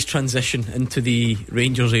could be a nice transition into the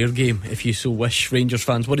Rangers Ayr game, if you so wish. Rangers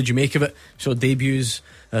fans, what did you make of it?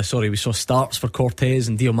 We saw starts for Cortez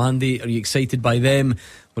and Diomande. Are you excited by them?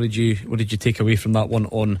 What did you take away from that one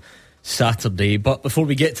on Saturday. But before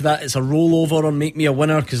we get to that, it's a rollover on Make Me a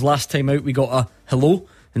Winner, because last time out we got a hello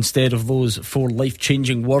instead of those 4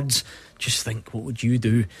 life-changing words. Just think, what would you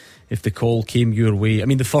do if the call came your way? I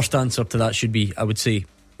mean, the first answer to that should be, I would say,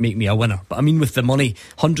 make me a winner. But I mean, with the money,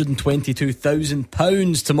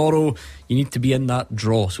 £122,000 tomorrow, you need to be in that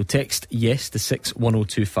draw. So text yes to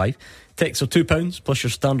 61025. Texts are £2 plus your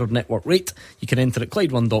standard network rate. You can enter at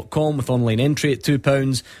Clyde1.com with online entry at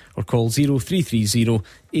 £2, or call 0330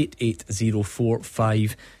 880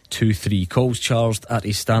 4523. Calls charged at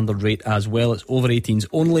a standard rate as well. It's over 18s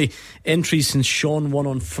only. Entries since Sean won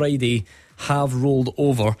on Friday have rolled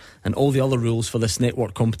over, and all the other rules for this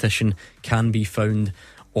network competition can be found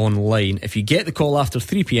online. If you get the call after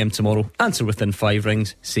 3pm tomorrow, answer within 5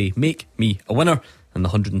 rings, say make me a winner, and the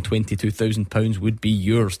 £122,000 would be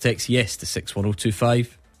yours. Text yes to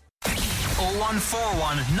 61025.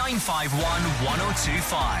 0141 951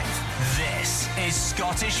 1025. This is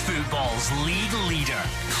Scottish football's league leader,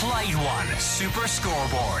 Clyde One Super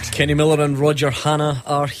Scoreboard. Kenny Miller and Rodger Hannah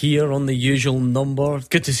are here on the usual number.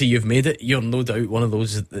 Good to see you've made it. You're no doubt one of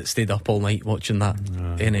those that stayed up all night watching that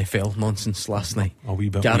NFL nonsense last night. A wee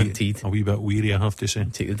bit guaranteed. A wee bit weary, I have to say.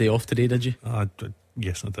 Take the day off today, did you?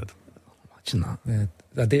 Yes, I did. Watching that. Yeah,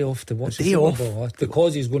 a day off to watch a day off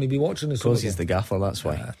because he's going to be watching the because he's the gaffer, that's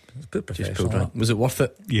why. It's a bit professional. Right. Was it worth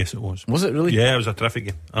it? Yes, it was. Was it really? Yeah, it was a terrific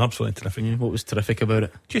game. Absolutely terrific. Yeah, what was terrific about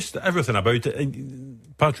it? Just everything about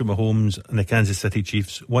it. Patrick Mahomes and the Kansas City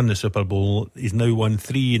Chiefs won the Super Bowl. He's now won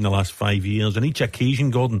 3 in the last 5 years. On each occasion,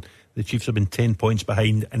 Gordon, the Chiefs have been 10 points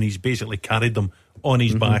behind, and he's basically carried them on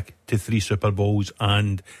his back to 3 Super Bowls.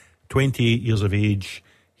 And 28 years of age,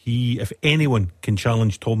 he, if anyone can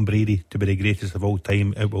challenge Tom Brady to be the greatest of all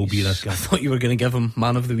time, it will be this guy. I thought you were going to give him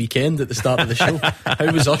Man of the Weekend at the start of the show.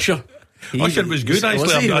 How was Usher? Usher was good,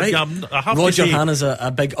 actually. Was he, I have Rodger to say, Hannah's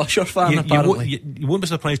a big Usher fan, apparently. You won't be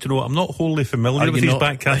surprised to know I'm not wholly familiar with his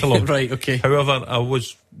back catalogue. Right, okay. However, I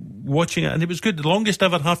was watching it and it was good. The longest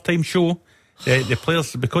ever half-time show. The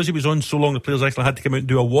players, because he was on so long, the players actually had to come out and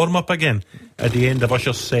do a warm-up again at the end of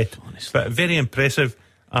Usher's set. But very impressive.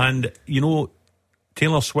 And, you know,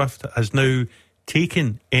 Taylor Swift has now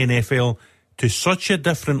taken NFL to such a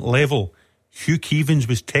different level. Hugh Keevins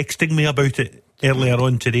was texting me about it earlier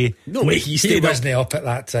on today. No way, he wasn't up at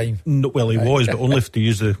that time. No, well, he was, but only to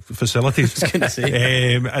use the facilities. I was going to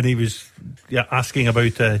say. And he was asking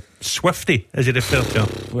about Swifty, as he referred to.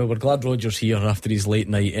 Well, we're glad Rodger's here after his late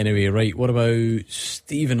night anyway. Right, what about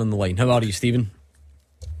Stephen on the line? How are you, Stephen?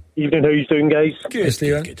 Evening, how you doing, guys? Good,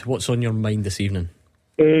 good. What's on your mind this evening?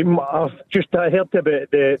 I've just heard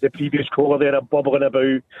about the previous caller there bubbling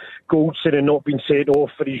about Goldson and not being sent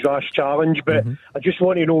off for his rash challenge, but I just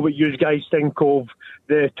want to know what you guys think of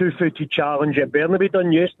the 2-footed challenge that Burnaby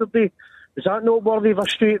done yesterday. Was that not worthy of a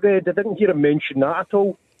straight red? I didn't hear him mention that at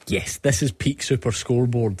all. Yes, this is peak Super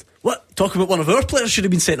Scoreboard. What? Talk about one of our players should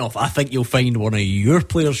have been sent off. I think you'll find one of your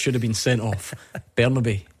players should have been sent off.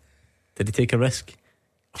 Burnaby, did he take a risk?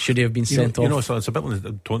 Should he have been sent off? You know, so it's a bit like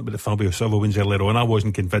talking about the Fabio Silva wins earlier on. I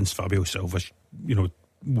wasn't convinced Fabio Silva,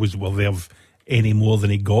 was worthy of any more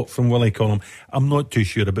than he got from Willie Collum. I'm not too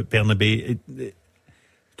sure about Burnaby.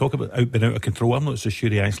 Talk about being out of control. I'm not so sure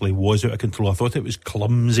he actually was out of control. I thought it was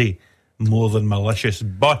clumsy more than malicious.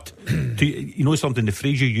 But you know something, the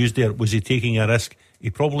phrase you used there, was he taking a risk? He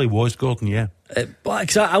probably was, Gordon, yeah.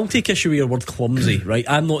 But I'll take issue with your word clumsy, right?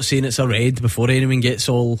 I'm not saying it's a red before anyone gets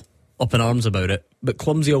all up in arms about it, but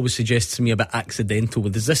clumsy always suggests to me a bit accidental.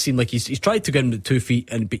 Does this seem like he's tried to get him to 2 feet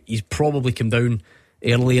but he's probably come down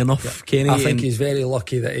early enough, Kenny? I think he's very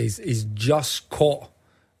lucky that he's just caught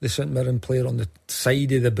the St Mirren player on the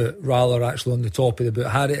side of the boot rather actually on the top of the boot.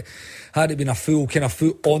 Had it been a full kind of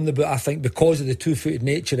foot on the boot, I think because of the 2-footed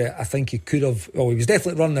nature of it, I think he could have, he was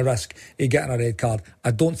definitely running the risk of getting a red card. I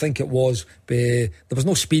don't think it was, but there was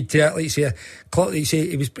no speed to it. Like you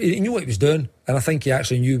say, he knew what he was doing, and I think he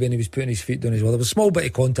actually knew when he was putting his feet down as well. There was a small bit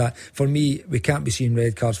of contact. For me, we can't be seeing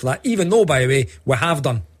red cards for that, even though, by the way, we have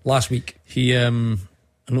done last week. I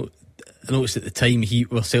noticed at the time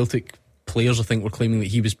Celtic players, I think, were claiming that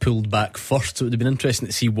he was pulled back first, so it would have been interesting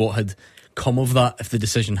to see what had come of that if the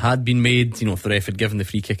decision had been made, if the ref had given the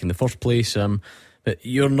free kick in the first place. But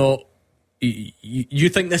you're not, you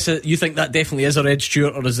think that definitely is a red,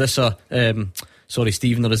 Stuart, or is this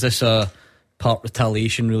Stephen, or is this a part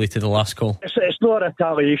retaliation really to the last call? It's not a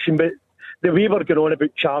retaliation, but the way we're going on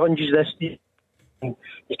about challenges this year,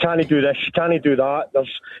 you can't do this, you can't do that,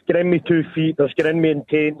 there's getting me 2 feet, there's getting me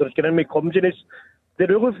intent, there's getting me clumsiness. The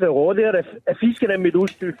rule of the law there, if he's getting me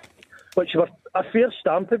those 2 feet, which were a fair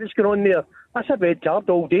stamp if it's going on there, that's a red card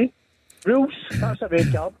all day. Rules, that's a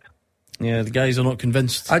red card. Yeah, the guys are not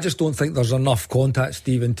convinced. I just don't think there's enough contact,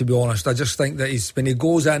 Stephen, to be honest. I just think that when he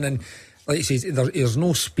goes in and, like he says, there's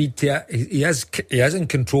no speed to it. He is in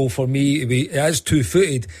control for me. He is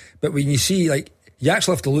 2-footed, but when you see, like, you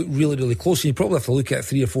actually have to look really, really close, and you probably have to look at it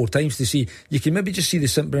 3 or 4 times to see. You can maybe just see the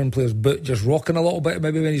St Mirren player's boot just rocking a little bit,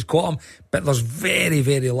 maybe when he's caught him, but there's very,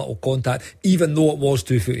 very little contact, even though it was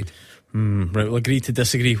 2-footed. Right, we'll agree to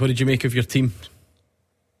disagree. What did you make of your team?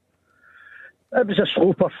 It was a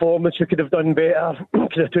slow performance. We could have done better.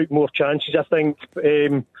 Could have took more chances, I think.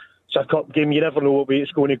 It's a cup game. You never know what way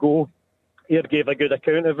it's going to go. Ayr gave a good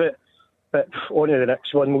account of it, but on to the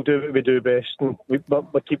next one. We'll do what we do best, and we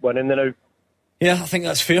keep winning now. Yeah, I think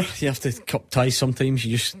that's fair. You have to cup ties sometimes.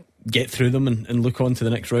 You just get through them and look on to the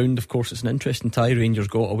next round. Of course, it's an interesting tie. Rangers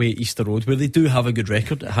got away at Easter Road, where they do have a good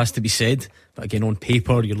record, it has to be said. But again, on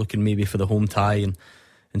paper, you're looking maybe for the home tie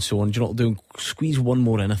and so on. Do you know what I'll do? Squeeze one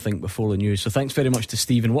more in, I think, before the news. So thanks very much to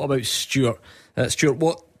Stephen. What about Stuart? Stuart,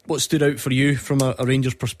 what stood out for you from a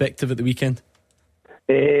Rangers perspective at the weekend?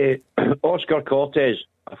 Oscar Cortez.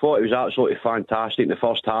 I thought he was absolutely fantastic in the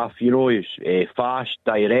first half. You know, he was fast,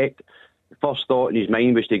 direct. The first thought in his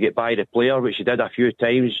mind was to get by the player, which he did a few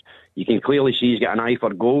times. You can clearly see he's got an eye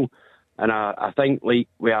for goal. And I think, like,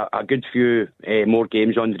 with a good few more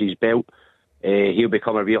games under his belt, he'll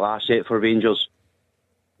become a real asset for Rangers.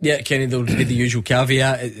 Yeah, Kenny, there'll be the usual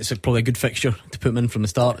caveat. It's probably a good fixture to put him in from the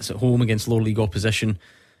start. It's at home against lower league opposition.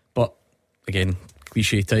 But again,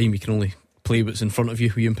 cliche time, you can only play what's in front of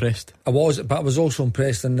you. Were you impressed? I was, but I was also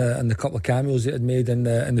impressed in the couple of cameos that he'd made in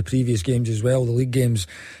the previous games as well, the league games.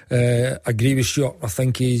 Agree with Stuart. I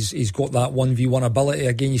think he's got that 1v1 ability.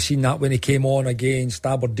 Again, you've seen that when he came on against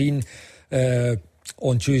Aberdeen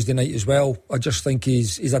on Tuesday night as well. I just think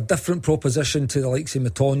he's a different proposition to the likes of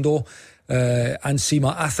Matondo and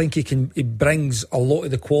Sima. I think he brings a lot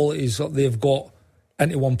of the qualities that they've got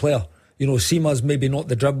into one player. You know, Sima's maybe not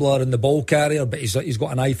the dribbler and the ball carrier, but he's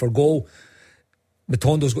got an eye for goal.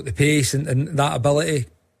 Matondo's got the pace and that ability.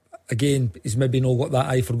 Again, he's maybe not got that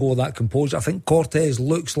eye for goal, that composure. I think Cortez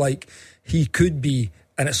looks like he could be,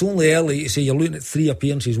 and it's only early to say, you're looking at 3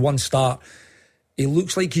 appearances, 1 start. He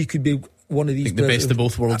looks like he could be one of these. The best of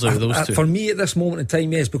both worlds out of those two. For me at this moment in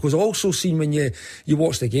time, yes, because I've also seen when you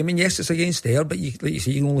watch the game, and yes, it's against Ayr, but like you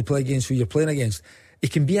say, you can only play against who you're playing against. He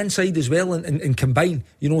can be inside as well and combine,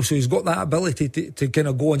 you know, so he's got that ability to kind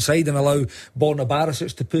of go inside and allow Borna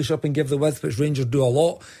Barisic to push up and give the width, which Rangers do a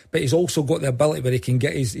lot. But he's also got the ability where he can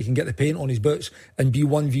get the paint on his boots and be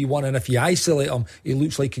 1v1, and if you isolate him, he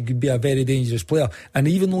looks like he could be a very dangerous player. And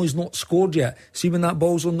even though he's not scored yet, see when that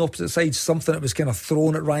ball's on the opposite side, something that was kind of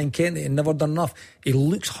thrown at Ryan Kennedy and never done enough, he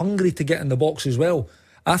looks hungry to get in the box as well.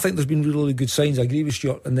 I think there's been really good signs. I agree with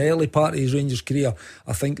Stuart. In the early part of his Rangers career,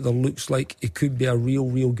 I think there looks like he could be a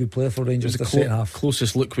real good player for Rangers the second half.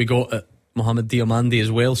 Closest look we got at Mohamed Diomande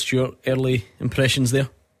as well. Stuart, early impressions there?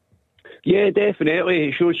 Yeah, definitely.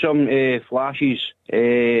 He showed some flashes,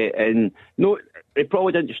 and no, it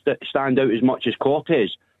probably didn't stand out as much as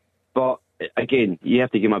Cortez, but again, you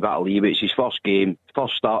have to give him a bit of leeway. It's his first game,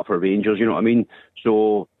 first start for Rangers, you know what I mean?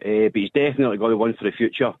 So, but he's definitely got the one for the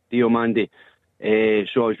future, Diomande.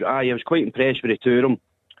 So I was quite impressed with the two of them,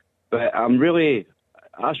 but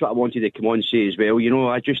that's what I wanted to come on and say as well. You know,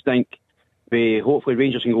 I just think hopefully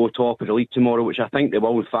Rangers can go top of the league tomorrow, which I think they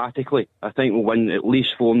will emphatically. I think we'll win at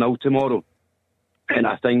least 4-0 tomorrow, and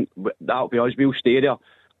I think that'll be us. We'll stay there.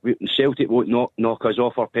 Celtic won't knock us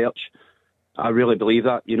off our perch. I really believe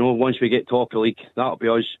that. You know, once we get top of the league, that'll be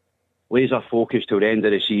us. Laser focused till the end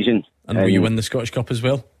of the season. And will you win the Scottish Cup as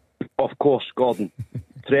well? Of course, Gordon.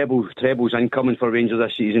 Trebles incoming for Rangers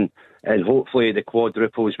this season, and hopefully the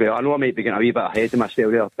quadruple as well. I know I might be getting a wee bit ahead of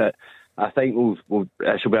myself there, but I think this will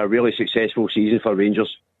be a really successful season for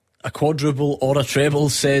Rangers. A quadruple or a treble,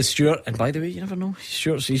 says Stuart. And by the way, you never know,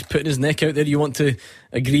 Stuart's he's putting his neck out there. You want to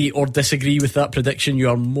agree or disagree with that prediction, you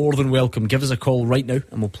are more than welcome. Give us a call right now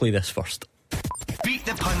and we'll play this first. Beat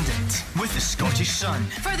the Pundit with the Scottish Sun.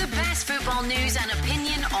 For the best football news and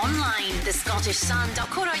opinion online,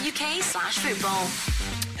 thescottishsun.co.uk/football.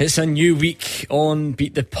 It's a new week on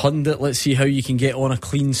Beat the Pundit. Let's see how you can get on a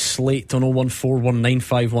clean slate on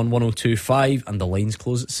 01419511025, and the lines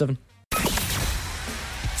close at 7.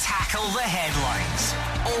 Tackle the headlines.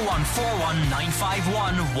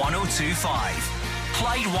 01419511025.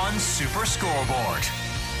 Clyde 1 Super Scoreboard.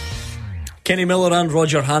 Kenny Miller and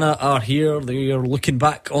Rodger Hannah are here. They are looking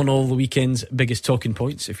back on all the weekend's biggest talking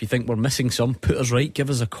points. If you think we're missing some, put us right, give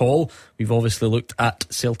us a call. We've obviously looked at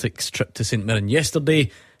Celtic's trip to St Mirren yesterday,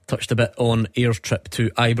 touched a bit on Ayr's trip to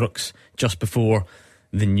Ibrox just before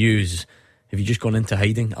the news. Have you just gone into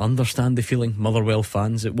hiding? I understand the feeling, Motherwell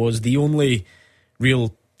fans. It was the only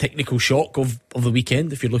real technical shock of the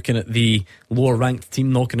weekend if you're looking at the lower ranked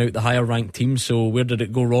team knocking out the higher ranked team. So where did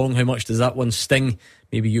it go wrong? How much does that one sting?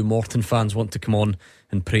 Maybe you Morton fans want to come on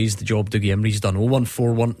and praise the job Dougie Emery's done.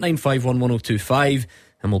 0141 951 1025,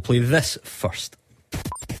 and we'll play this first.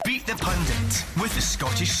 Beat the Pundit with the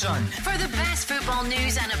Scottish Sun. For the best football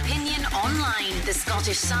news and opinion online,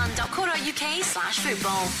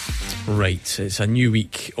 thescottishsun.co.uk/football. Right, it's a new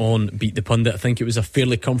week on Beat the Pundit. I think it was a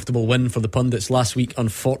fairly comfortable win for the pundits last week,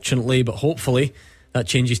 unfortunately, but hopefully that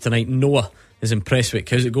changes tonight. Noah is in Prestwick.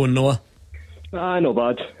 How's it going, Noah? Not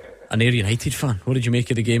bad. An Ayr United fan. What did you make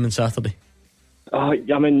of the game on Saturday? I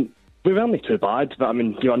mean, we weren't too bad, but I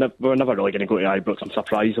mean, we were never really going to go to Ibrox. I'm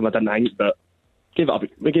surprised them, I didn't think, but we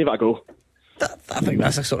gave it a go. I think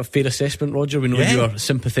that's a sort of fair assessment, Roger. We know you are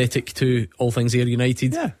sympathetic to all things Ayr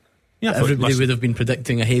United. Yeah, everybody would have been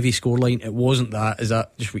predicting a heavy scoreline. It wasn't that. Is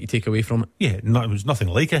that just what you take away from it? Yeah, it was nothing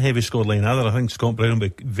like a heavy scoreline either. I think Scott Brown will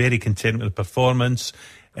be very content with the performance.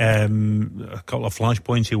 A couple of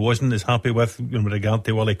flashpoints he wasn't as happy with regard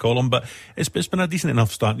to Willie Collum, but it's been a decent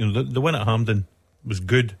enough start. The win at Hampden was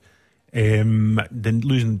good. Then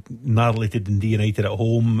losing narrowly to Dundee United at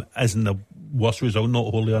home isn't the worst result,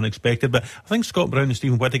 not wholly unexpected, but I think Scott Brown and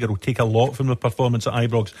Stephen Whittaker will take a lot from the performance at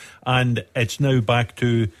Ibrox, and it's now back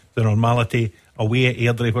to the normality away at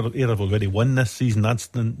Airdrie, where Ayr have already won this season. That's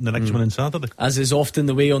the next one on Saturday. As is often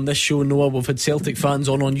the way on this show, Noah, we've had Celtic fans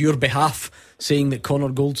on your behalf saying that Connor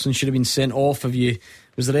Goldson should have been sent off.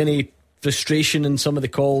 Was there any frustration in some of the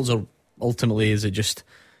calls, or ultimately is it just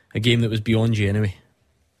a game that was beyond you anyway?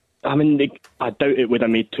 I mean, I doubt it would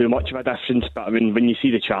have made too much of a difference, but I mean, when you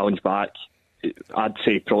see the challenge back, I'd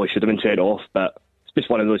say probably should have been sent off, but it's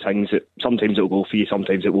just one of those things that sometimes it'll go for you,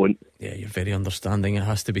 sometimes it won't. Yeah, you're very understanding, it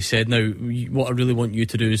has to be said. Now, what I really want you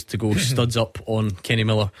to do is to go studs up on Kenny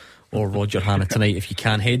Miller or Roger Hannah tonight if you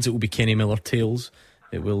can. Heads, it will be Kenny Miller. Tails,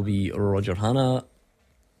 it will be Roger Hannah,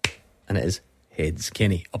 and it is heads.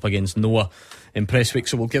 Kenny up against Noah in Prestwick.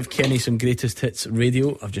 So we'll give Kenny some greatest hits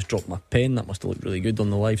radio. I've just dropped my pen, that must have looked really good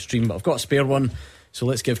on the live stream, but I've got a spare one, so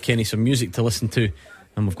let's give Kenny some music to listen to.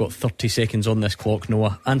 And we've got 30 seconds on this clock,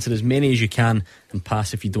 Noah. Answer as many as you can and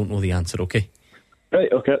pass if you don't know the answer, okay?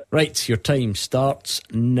 Right, okay. Right, your time starts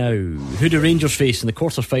now. Who do Rangers face in the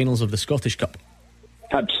quarter-finals of the Scottish Cup?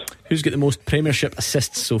 Hibs. Who's got the most Premiership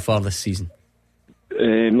assists so far this season?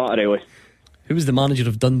 Mattarelli. Who was the manager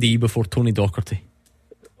of Dundee before Tony Docherty?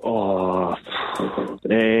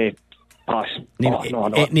 Pass.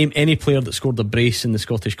 Name any player that scored a brace in the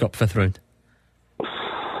Scottish Cup 5th round.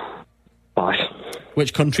 Pass.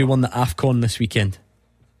 Which country won the AFCON this weekend?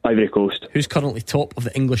 Ivory Coast. Who's currently top of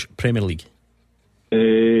the English Premier League?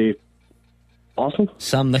 Arsenal.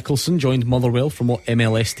 Sam Nicholson joined Motherwell from what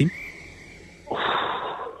MLS team?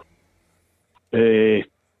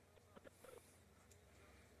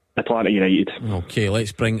 Atlanta United. Okay,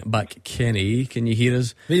 let's bring back Kenny. Can you hear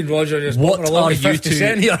us? Me and Roger just what are you 50 two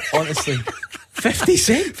cent here? Honestly, 50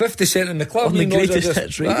 cent? 50 cent in the club. On the greatest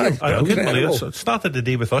hits radio. I couldn't believe it. Started the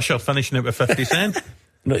day with Usher, finishing it with 50 cent.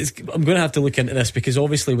 No, I'm going to have to look into this, because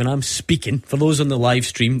obviously when I'm speaking, for those on the live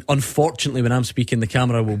stream, unfortunately when I'm speaking the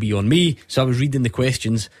camera will be on me, so I was reading the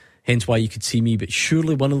questions, hence why you could see me, but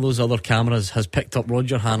surely one of those other cameras has picked up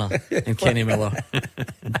Roger Hannah and Kenny Miller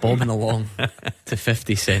bobbing along to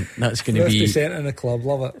 50 cent. That's going to be 50 cent in the club,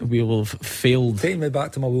 love it. We will have failed. Taking me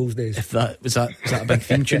back to my Wolves days. If that was that a big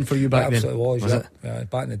theme tune for you back then? Absolutely was, was yeah. it? Yeah,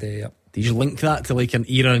 back in the day, yeah. Did you link that to like an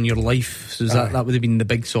era in your life? So that would have been the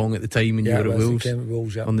big song at the time when you were at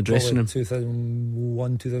Wolves, yeah. on the dressing room?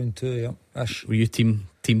 2001, 2002, yeah. Ish. Were you team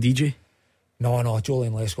DJ? No,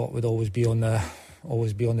 Jolien Lescott would always be on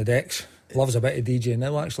the decks. Loves a bit of DJing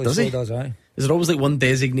now, actually. Does he? Does, aye. Is there always like one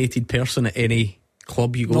designated person at any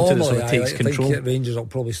club you go to that sort of takes control? I think at Rangers it'll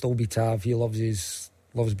probably still be Tav. He loves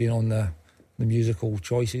being on the musical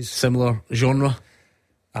choices. Similar genre?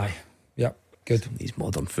 Aye, yep, good. These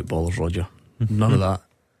modern footballers, Roger. None of that.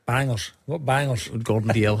 Bangers. What bangers? Would Gordon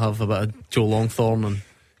DL have a bit of Joe Longthorne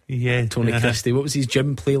and Tony Christie? What was his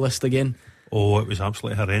gym playlist again? Oh, it was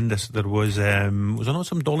absolutely horrendous. There was there not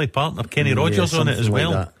some Dolly Parton or Kenny Rogers on it as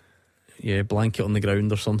well? Like that. Yeah, blanket on the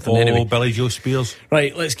ground or something. Oh, anyway. Billy Joe Spears.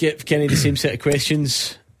 Right, let's get Kenny the same set of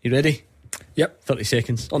questions. You ready? Yep. 30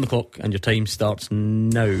 seconds on the clock and your time starts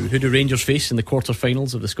now. Who do Rangers face in the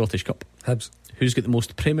quarter-finals of the Scottish Cup? Hibs. Who's got the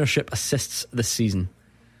most Premiership assists this season?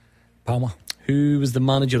 Palmer. Who was the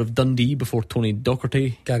manager of Dundee before Tony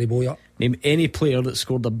Docherty? Gary Boyer. Name any player that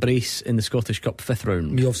scored a brace in the Scottish Cup 5th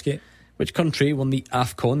round. Miovski. Which country won the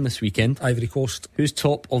AFCON this weekend? Ivory Coast. Who's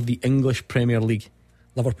top of the English Premier League?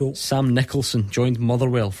 Liverpool. Sam Nicholson joined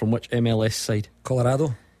Motherwell from which MLS side?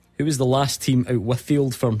 Colorado. Who was the last team out with the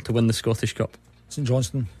Old Firm to win the Scottish Cup? St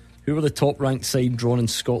Johnstone. Who were the top ranked side drawn in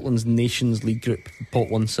Scotland's Nations League group? Pot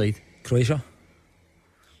 1 side. Croatia.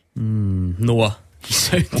 Noah.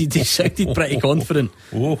 He sounded pretty confident.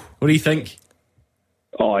 Oh. What do you think?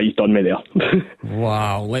 Oh, he's done me there.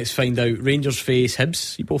 Wow, let's find out. Rangers face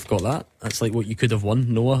Hibs. You both got that. That's like what you could have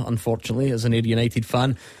won, Noah, unfortunately, as an Ayr United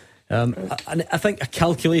fan. I think a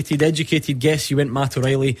calculated, educated guess, you went Matt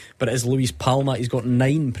O'Reilly, but it is Luis Palma. He's got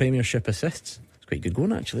 9 Premiership assists. It's quite good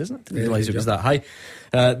going, actually, isn't it? Didn't realise it was that high.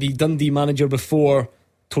 The Dundee manager before,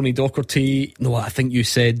 Tony Docherty. Noah, I think you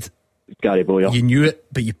said Gary Bowyer. You knew it,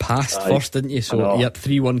 but you passed first, didn't you? So, yep,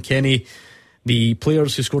 3-1 Kenny. The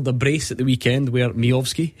players who scored a brace at the weekend were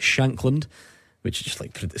Miovski, Shankland, which is just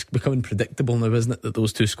like it's becoming predictable now, isn't it, that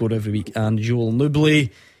those two score every week, and Joel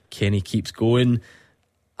Newbley. Kenny keeps going.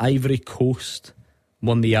 Ivory Coast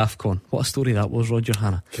won the AFCON. What a story that was, Rodger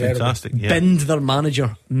Hannah. Fantastic, yeah. Binned their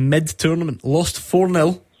manager mid-tournament, lost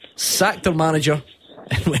 4-0, sacked their manager,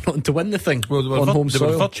 and went on to win the thing. Well, they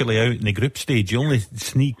were virtually out in the group stage. You only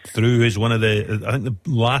sneaked through as one of the, I think, the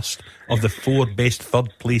last of the 4 best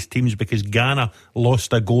third place teams, because Ghana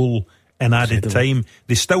lost a goal in added time.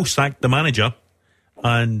 They still sacked the manager,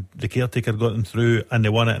 and the caretaker got them through, and they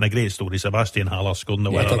won it. And a great story. Sebastian Haller scored in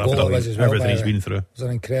the winner after everything he's been through. It was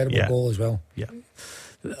an incredible goal as well. Yeah.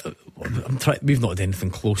 We've not had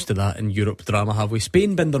anything close to that in Europe drama, have we?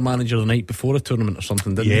 Spain binned their manager the night before a tournament or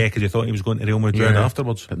something, didn't they? Yeah, because they thought he was going to Real Madrid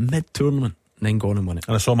afterwards. But mid-tournament, and then gone and won it.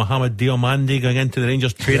 And I saw Mohamed Diomande going into the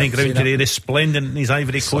Rangers training ground today, resplendent in his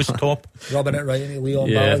Ivory Coast top, rubbing it right into Leon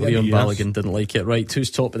Balogun. Yeah, Leon Balogun didn't like it. Right,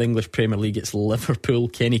 who's top of the English Premier League? It's Liverpool.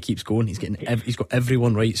 Kenny keeps going. He's got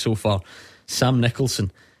everyone right so far. Sam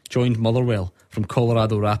Nicholson joined Motherwell from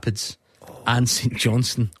Colorado Rapids, and St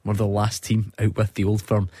Johnstone were the last team out with the old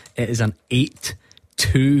firm. It is an 8-2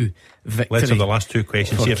 victory. Let's have the last 2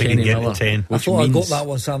 questions, see if we can get to 10. I thought I got that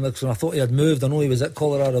one, Sam Nicholson. I thought he had moved. I know he was at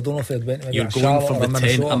Colorado. I don't know if he had went to You're going for the 10.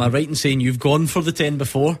 Minnesota. Am I right in saying you've gone for the 10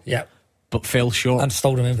 before? Yeah, but fell short. And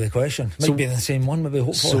still remember the question. Might be the same one, maybe,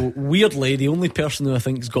 hopefully. So weirdly, the only person who I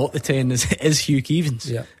think's got the 10 is Hugh Keevins.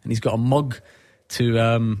 Yeah. And he's got a mug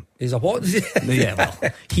to he's a what? Yeah, well,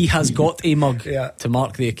 he has got a mug to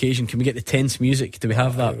mark the occasion. Can we get the tense music? Do we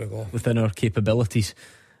have that within our capabilities?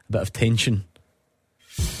 A bit of tension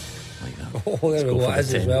like that. Oh, there we go. It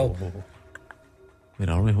is as well. Where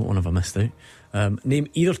are we? What one have I missed out? Name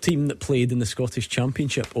either team that played in the Scottish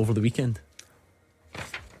Championship over the weekend.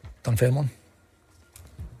 Dunfermline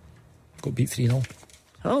got beat 3-0.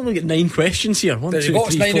 I only get 9 questions here. 1, 2, 3,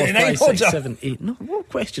 4, 5, 6, 7, 8. No, what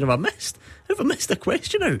question have I missed? Have I missed a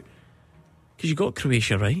question out? Because you got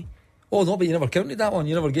Croatia right. Oh no, but you never counted that one.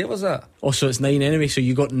 You never gave us that. Oh, so it's 9 anyway. So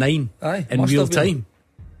you got 9 in real time.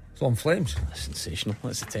 It's on flames. That's sensational.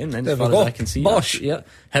 That's a 10 then, there as far as I can see. Bosh. Yeah.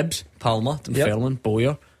 Hibs, Palma, Dunfermline,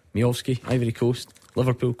 Bowyer, Miovski, Ivory Coast,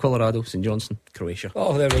 Liverpool, Colorado, St Johnstone, Croatia.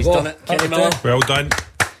 Oh, there we He's go. done it. Kenny Miller. Well done.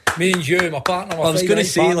 Me and you, my partner. I was going to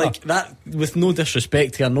say, like that, with no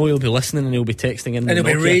disrespect, I know he'll be listening and he'll be texting in, and he'll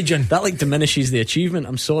be raging. That like diminishes the achievement.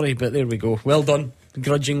 I'm sorry, but there we go. Well done,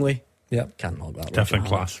 grudgingly. Yep, can't knock that. Different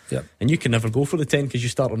class. Yep, and you can never go for the 10 because you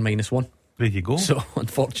start on -1. There you go. So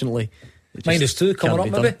unfortunately, -2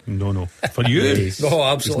 coming up, maybe. No, for you. No,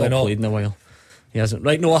 absolutely he's not not. Played in a while. He hasn't.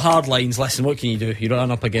 Right, no hard lines. Listen, what can you do? You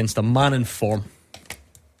run up against a man in form.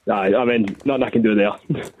 I mean, nothing I can do there.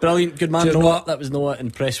 Brilliant, good man, Noah. That was Noah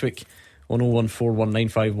in Prestwick.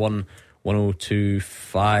 10141951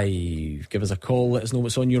 1025. Give us a call, let us know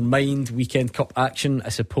what's on your mind. Weekend Cup action, I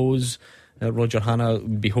suppose. Rodger Hannah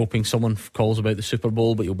would be hoping someone calls about the Super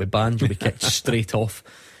Bowl, but you'll be banned, you'll be kicked straight off.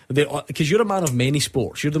 Because you're a man of many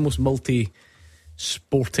sports, you're the most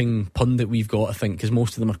multi-sporting pundit we've got, I think, because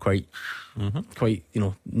most of them are quite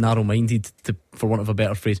narrow-minded, for want of a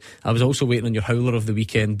better phrase. I was also waiting on your howler of the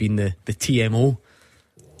weekend being the TMO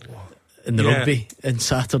in the rugby on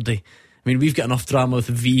Saturday. I mean, we've got enough drama with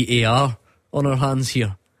VAR on our hands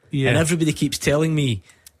here. Yeah. And everybody keeps telling me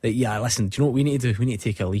that, listen, do you know what we need to do? We need to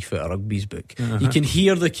take a leaf out of rugby's book. You can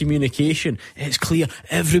hear the communication. It's clear.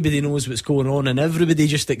 Everybody knows what's going on and everybody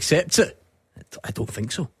just accepts it. I don't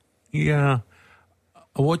think so. Yeah.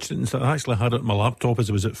 I watched it and I actually had it on my laptop as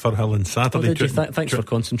I was at Firhill on Saturday. Oh, did you? Thanks for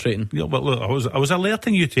concentrating. Yeah, but look, I was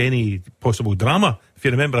alerting you to any possible drama. If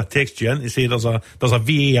you remember, I texted you in to say there's a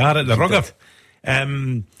VAR at the Rugger.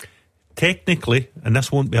 Technically, and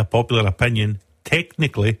this won't be a popular opinion,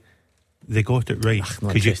 technically they got it right,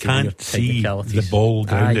 because you can't see the ball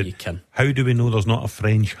grounded. You can. How do we know there's not a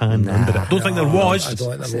French hand under it? I don't think there was.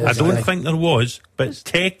 I don't think there was, but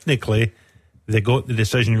technically they got the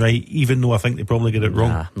decision right, even though I think they probably get it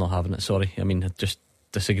wrong. I'm not having it, sorry. I mean, just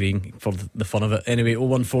disagreeing for the fun of it. Anyway,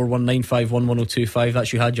 01419511025.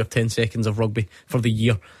 That's you had your 10 seconds of rugby for the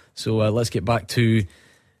year. So let's get back to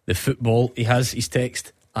the football. He has his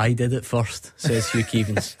text. I did it first, says Hugh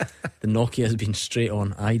Keevins. The Nokia has been straight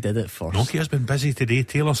on. I did it first. Nokia's been busy today.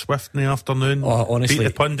 Taylor Swift in the afternoon. Oh, honestly, beat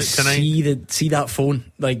the pundit tonight. See that phone,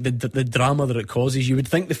 like the drama that it causes. You would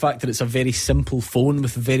think the fact that it's a very simple phone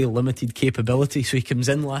with very limited capability. So he comes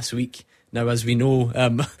in last week. Now, as we know,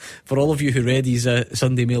 for all of you who read his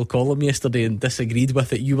Sunday Mail column yesterday and disagreed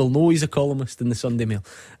with it, you will know he's a columnist in the Sunday Mail.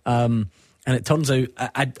 And it turns out,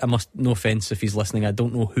 I must, no offence if he's listening, I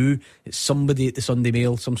don't know who, it's somebody at the Sunday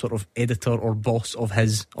Mail, some sort of editor or boss of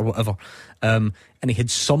his or whatever, and he had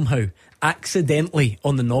somehow accidentally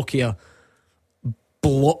on the Nokia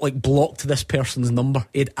blocked this person's number.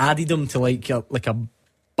 He had added him to like a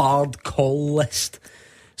barred call list,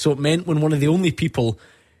 so it meant when one of the only people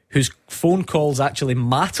whose phone calls actually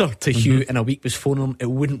matter to Hugh in a week was phoning him, it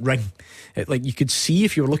wouldn't ring. Like you could see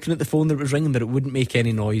if you were looking at the phone that it was ringing that it wouldn't make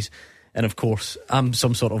any noise. And of course, I'm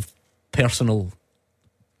some sort of personal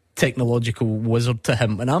technological wizard to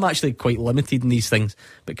him, and I'm actually quite limited in these things.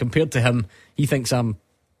 But compared to him, he thinks I'm,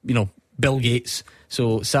 Bill Gates.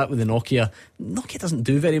 So sat with the Nokia. Nokia doesn't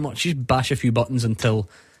do very much. You just bash a few buttons until,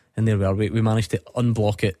 and there we are. We managed to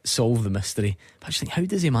unblock it, solve the mystery. But I just think, how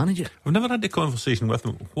does he manage it? I've never had the conversation with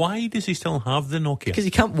him. Why does he still have the Nokia? Because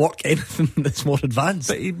he can't work anything that's more advanced.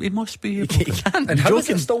 But he must be able He to. can't. And how is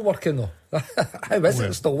it still working though? How is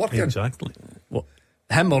it still working? Exactly. What?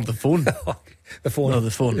 Him or the phone? The phone. No,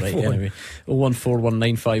 the phone, right. Anyway,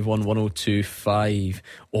 01419511025.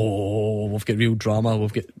 Oh, we've got real drama.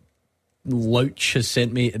 We've got Louch has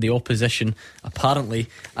sent me the opposition. Apparently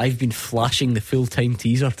I've been flashing the full-time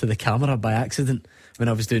teaser to the camera by accident when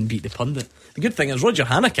I was doing Beat the Pundit. The good thing is Roger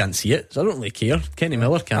Hanna can't see it, so I don't really care. Kenny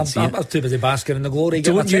Miller can't see it. I'm too busy basking in the glory.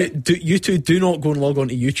 You two do not go and log on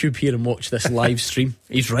to YouTube here and watch this live stream.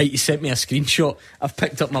 He's right, he sent me a screenshot. I've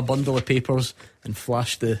picked up my bundle of papers and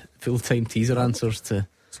flashed the full-time teaser answers to...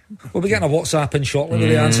 We'll be getting a WhatsApp in shortly with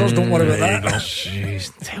the answers, don't worry about that.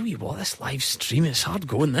 Jeez. Tell you what, this live stream, it's hard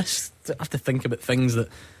going this. I have to think about things that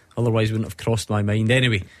otherwise wouldn't have crossed my mind.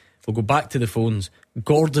 Anyway, we'll go back to the phones.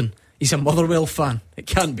 Gordon, he's a Motherwell fan. It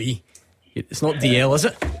can't be. It's not DL, is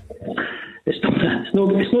it? It's not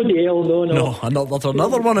DL, no. No, there's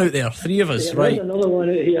another one out there. Three of us, right? There's another one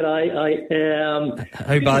out here,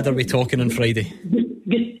 How bad are we talking on Friday?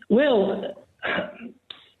 Well,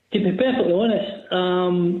 to be perfectly honest,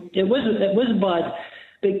 it was bad.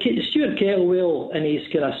 But Stuart Kettlewell, in his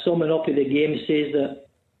kind of summing up of the game, says that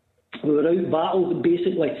we were out battled.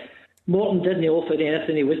 Basically, Morton didn't offer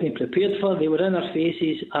anything he wasn't prepared for. They were in our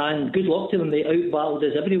faces, and good luck to them. They out battled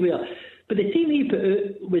us everywhere. But the team he put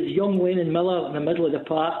out was young Lennon Miller in the middle of the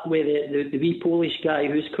park with the wee Polish guy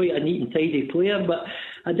who's quite a neat and tidy player. But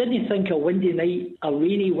I didn't think a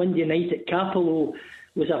rainy windy night at Capello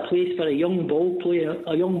was a place for a young ball player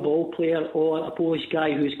or a Polish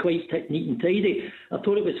guy who's quite neat and tidy. I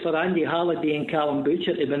thought it was for Andy Halliday and Callum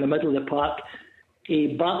Butcher to be in the middle of the park,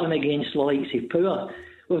 battling against the likes of Power.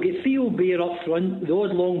 We've got Theo Bear up front. The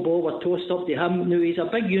odd long ball were tossed up to him. Now he's a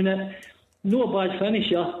big unit, no bad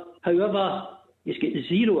finisher. However, he's got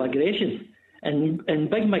zero aggression. And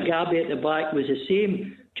Big McGabby at the back was the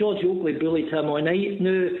same. George Oakley bullied him all night.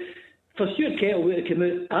 Now, for Stuart Kettlewell to come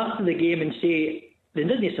out after the game and say, they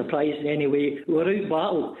didn't surprise in any way. We were out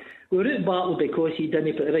battled. We were out battled because he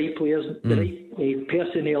didn't put the right players, the right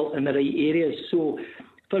personnel in the right areas. So,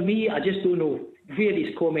 for me, I just don't know where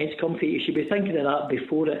these comments come from. You should be thinking of that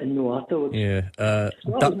before it and no afterwards. Yeah.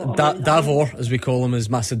 Davor, as we call him, is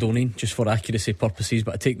Macedonian, just for accuracy purposes.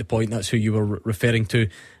 But I take the point. That's who you were referring to.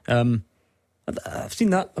 I've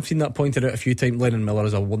seen that pointed out a few times. Lennon Miller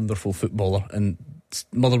is a wonderful footballer, and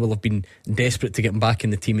Motherwell have been desperate to get him back in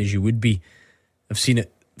the team, as you would be. I've seen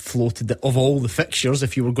it floated that of all the fixtures,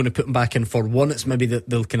 if you were going to put him back in for one, it's maybe the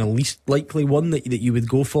kind of least likely one that you would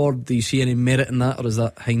go for. Do you see any merit in that, or is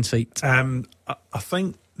that hindsight? I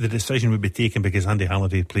think the decision would be taken because Andy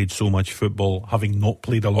Halliday played so much football, having not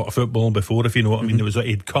played a lot of football before, if you know what I mean.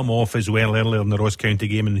 He'd come off as well earlier in the Ross County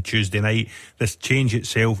game on the Tuesday night. This change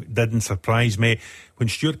itself didn't surprise me. When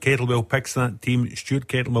Stuart Kettlewell picks that team, Stuart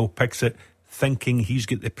Kettlewell picks it thinking he's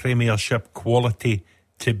got the Premiership quality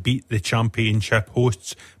to beat the Championship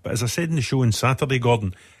hosts. But as I said in the show on Saturday,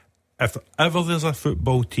 Gordon, if ever there's a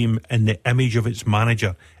football team in the image of its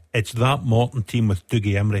manager, it's that Morton team with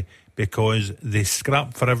Dougie Emery, because they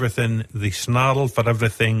scrap for everything, they snarl for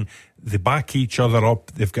everything, they back each other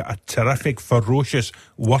up, they've got a terrific, ferocious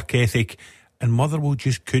work ethic, and Motherwell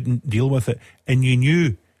just couldn't deal with it. And you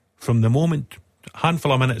knew from the moment, a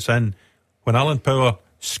handful of minutes in, when Alan Power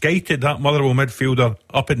skited that Motherwell midfielder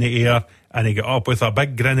up in the air, and he got up with a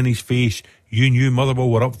big grin on his face. You knew Motherwell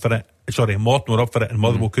were up for it. Sorry, Morton were up for it, and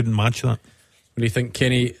Motherwell couldn't match that. What do you think,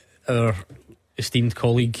 Kenny? Our esteemed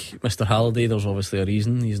colleague, Mr. Halliday, there's obviously a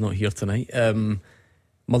reason he's not here tonight.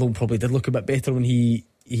 Motherwell probably did look a bit better when he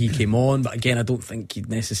came on, but again, I don't think he'd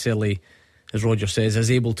necessarily, as Rodger says,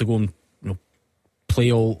 is able to go and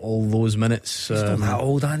play all those minutes. He's not that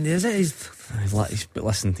old, Andy, is it?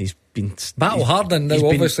 He's been battle hardened now.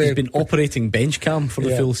 Obviously, he's been operating bench cam for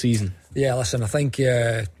the full season. Yeah, listen, I think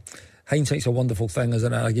hindsight's a wonderful thing,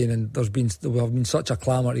 isn't it? Again, and there have been such a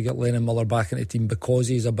clamour to get Lennon Miller back into the team because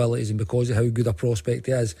of his abilities and because of how good a prospect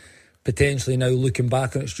he is. Potentially now looking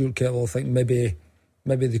back on it, Stuart Kettle, I think maybe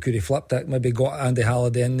they could have flipped it, maybe got Andy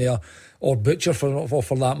Halliday in there, or Butcher for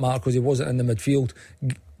that matter, because he wasn't in the midfield.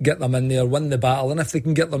 Get them in there, win the battle, and if they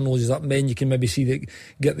can get their noses up, then you can maybe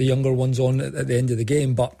get the younger ones on at the end of the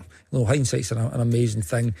game. But hindsight's an amazing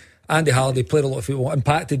thing. Andy Halliday played a lot of football,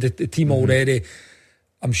 impacted the team already.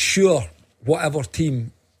 I'm sure whatever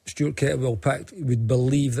team Stuart Kettlewell picked would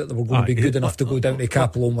believe that they were going to be good enough to go down to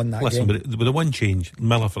Capel and win that game. But with the one change,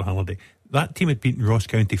 Miller for Halliday, that team had beaten Ross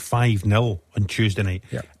County 5-0 on Tuesday night.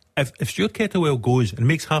 Yeah. If Stuart Kettlewell goes and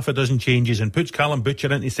makes half a dozen changes and puts Callum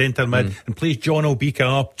Butcher into centre mid and plays John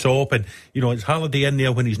Obika up top, and it's Halliday in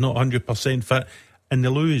there when he's not 100% fit, and they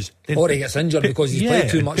lose, or he gets injured because he's played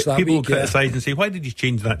too much that week. People criticise and say, why did you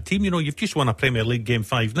change that team? You've just won a Premier League game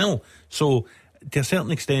 5-0. So to a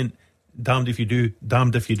certain extent, damned if you do,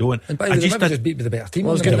 damned if you don't. And by the way, just beat with the better team.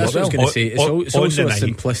 That's what I was going to say. It's also a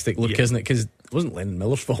simplistic look, isn't it? Because it wasn't Lennon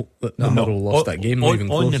Miller's fault that Motherwell lost that game. Not even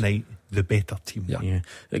close. On the night, the better team.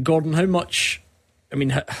 Yeah. Gordon, how much? I mean,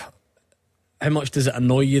 how much does it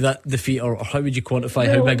annoy you, that defeat, or how would you quantify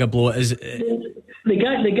how big a blow it is? The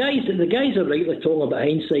guys are rightly talking about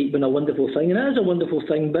hindsight being a wonderful thing, and it is a wonderful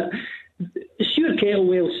thing, but Stuart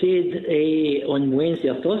Kettlewell said on Wednesday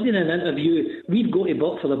or Thursday in an interview, we've got to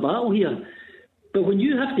buck for the battle here. But when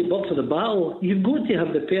you have to buck for the battle, you've got to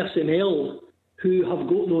have the personnel who have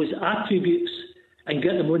got those attributes and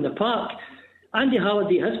get them on the park. Andy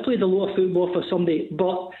Halliday has played a lot of football for somebody,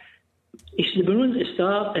 but he should have been on at the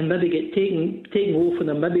start and maybe get taken off, and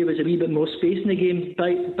there maybe was a wee bit more space in the game.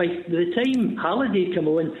 By the time Halliday came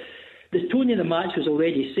on, the tone of the match was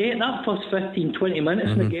already set. That first 15-20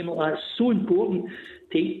 minutes in a game like that is so important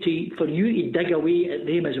for you to dig away at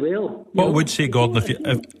them as well. What I would say, Gordon,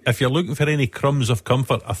 if you're looking for any crumbs of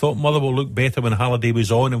comfort, I thought Motherwell looked better when Halliday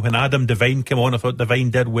was on, and when Adam Devine came on, I thought Devine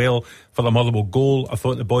did well for the Motherwell goal. I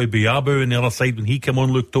thought the boy Buyabu on the other side, when he came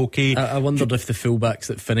on, looked okay. I wondered if the fullbacks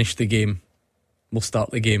that finished the game will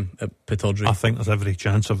start the game at Pittodrie. I think there's every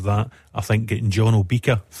chance of that. I think getting John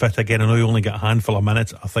Obika fit again, I know he only got a handful of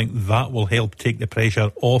minutes, I think that will help take the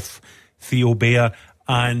pressure off Theo Bayer,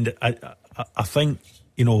 and I think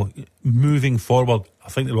moving forward, I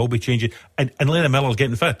think there will be changes, and Lennon Miller's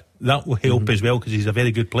getting fit, that will help as well, because he's a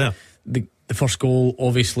very good player. The first goal,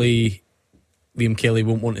 obviously Liam Kelly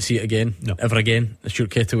won't want to see it again, ever again. Stuart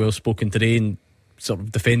Kettlewell spoken today and sort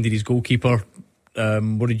of defended his goalkeeper.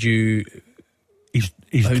 What did you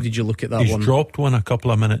how did you look at that one? He's dropped one a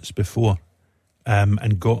couple of minutes before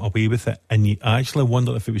and got away with it, and you actually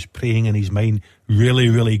wonder if he was praying in his mind. Really,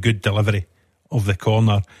 really good delivery of the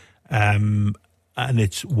corner, and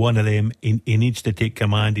it's one of them. He needs to take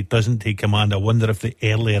command. He doesn't take command. I wonder if the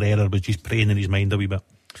earlier error was just praying in his mind a wee bit.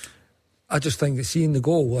 I just think that seeing the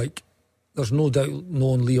goal, there's no doubt,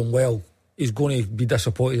 knowing Liam well, he's going to be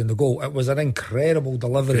disappointed in the goal. It was an incredible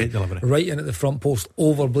delivery. Great delivery. Right in at the front post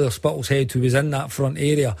over Blair Spittle's head, who was in that front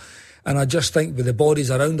area. And I just think with the bodies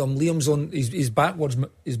around him, Liam's on his backwards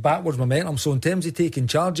momentum. So in terms of taking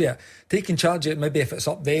charge of it, maybe if it's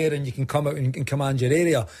up there and you can come out and command your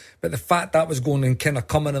area. But the fact that was going and kind of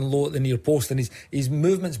coming in low at the near post, and his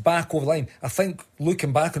movements back over the line, I think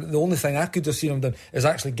looking back on it, the only thing I could have seen him done is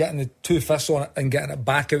actually getting the two fists on it and getting it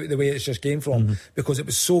back out the way it's just came from, because it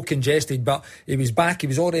was so congested. But he was back, he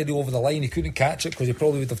was already over the line, he couldn't catch it because he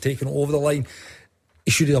probably would have taken it over the line. He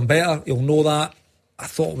should have done better, he'll know that. I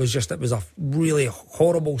thought it was a really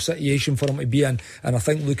horrible situation for him to be in, and I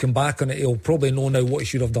think looking back on it, he'll probably know now what he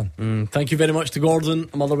should have done. Thank you very much to Gordon,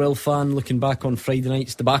 a Motherwell fan, looking back on Friday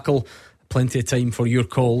night's debacle. Plenty of time for your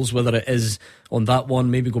calls, whether it is on that one,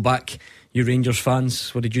 maybe go back. You Rangers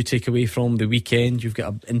fans, what did you take away from the weekend? You've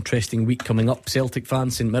got an interesting week coming up. Celtic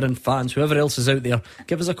fans, St Mirren fans, whoever else is out there,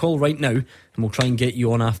 give us a call right now and we'll try and get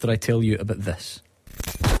you on after I tell you about this.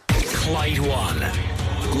 Clyde 1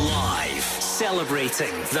 live.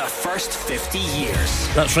 celebrating the first 50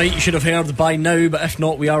 years. That's right, you should have heard by now, but if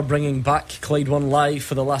not, we are bringing back Clyde One live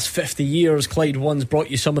for the last 50 years. Clyde One's brought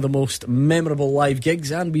you some of the most memorable live gigs,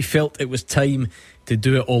 and we felt it was time to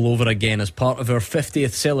do it all over again. As part of our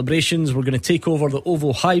 50th celebrations, we're going to take over the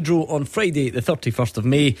OVO Hydro on Friday the 31st of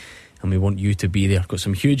May, and we want you to be there. Got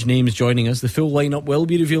some huge names joining us. The full lineup will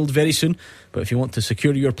be revealed very soon, but if you want to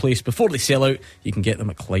secure your place before they sell out, you can get them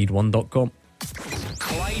at Clyde1.com.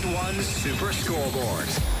 Clyde One Super Scoreboard.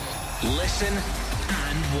 Listen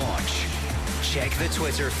and watch. Check the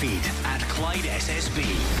Twitter feed at Clyde SSB.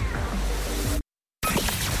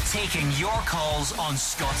 Taking your calls on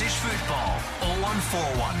Scottish football.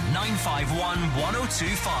 0141 951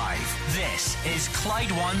 1025. This is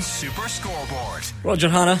Clyde One Super Scoreboard. Roger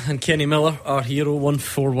Hannah and Kenny Miller are here.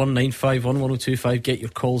 0141 951 1025. Get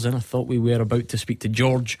your calls in. I thought we were about to speak to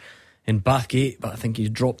George in Bathgate, but I think he's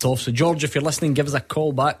dropped off. So George, if you're listening, give us a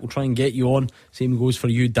call back. We'll try and get you on. Same goes for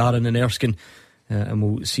you, Darren and Erskine, and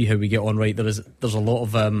we'll see how we get on. Right, there's a lot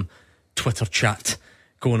of Twitter chat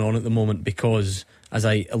going on at the moment because, as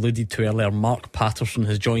I alluded to earlier, Mark Patterson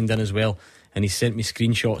has joined in as well, and he sent me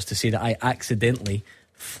screenshots to say that I accidentally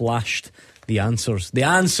flashed the answers to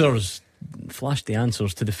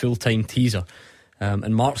the full-time teaser,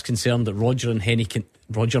 and Mark's concerned that Rodger and Kenny can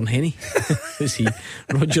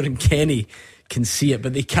see it,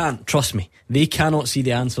 but they can't. Trust me, they cannot see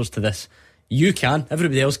the answers to this. You can,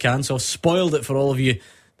 everybody else can, so I've spoiled it for all of you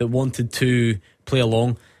that wanted to play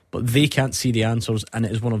along, but they can't see the answers, and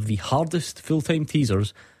it is one of the hardest full-time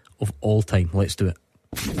teasers of all time. Let's do it.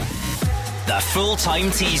 The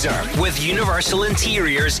full-time teaser with Universal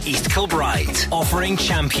Interiors East Kilbride, offering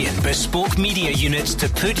champion bespoke media units to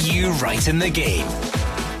put you right in the game.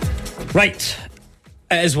 Right,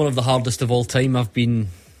 it is one of the hardest of all time. I've been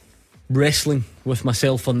wrestling with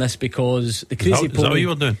myself on this because the Crazy Pony. Is that what you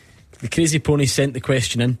were doing? The Crazy Pony sent the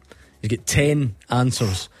question in. He's got 10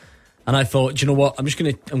 answers, and I thought, do you know what? I'm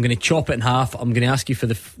going to chop it in half. I'm going to ask you for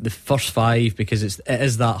the first 5 because it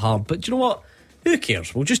is that hard. But do you know what? Who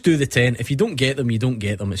cares? We'll just do the 10. If you don't get them, you don't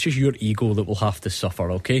get them. It's just your ego that will have to suffer.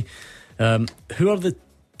 Okay. Who are the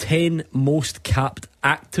 10 most capped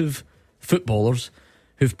active footballers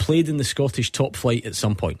who've played in the Scottish top flight at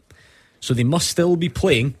some point? So they must still be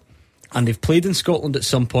playing, and they've played in Scotland at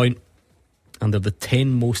some point, and they're the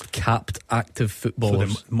 10 most capped active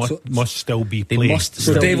footballers. So they must still be playing.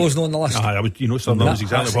 So Devo's not on the list. I would, that was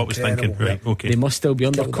exactly what I was thinking. Right, okay. They must still be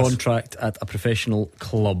under contract at a professional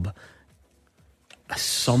club.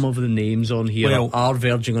 Some of the names on here are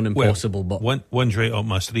verging on impossible, but one's right up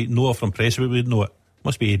my street. Noah from Presswood would know it.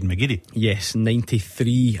 Must be Aidan McGeady. Yes,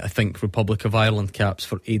 93, I think, Republic of Ireland caps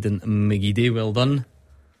for Aidan McGeady. Well done.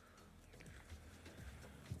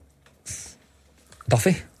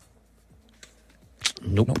 Duffy?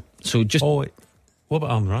 Nope. So just. What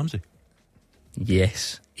about Aaron Ramsey?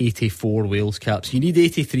 Yes, 84 Wales caps. You need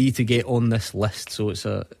 83 to get on this list, so it's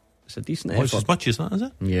a decent effort. It's as much as that, is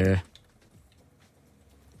it? Yeah.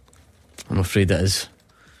 I'm afraid it is.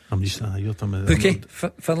 I'm just you're talking about Pukki,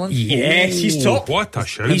 Finland. Yes, he's top. What a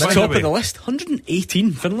shout! He's top of the list.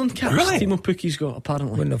 118 Finland caps. Really? Timo Pukki's got,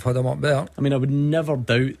 apparently. Wouldn't have had him up there. I mean, I would never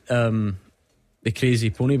doubt the Crazy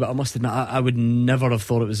Pony, but I must admit, I would never have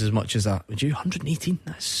thought it was as much as that. Would you? 118?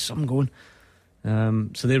 That's some going.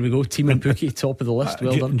 So there we go. Timo Pukki, top of the list.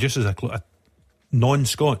 Well done. Just as a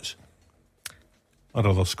non-Scots or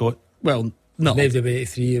other Scot. Well, no. Maybe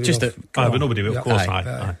 83. Just but nobody will. Of course,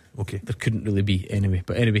 aye. Okay. There couldn't really be anyway.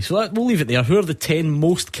 But anyway, so we'll leave it there. Who are the 10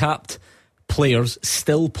 most capped players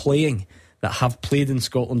still playing that have played in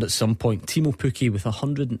Scotland at some point? Timo Pukki with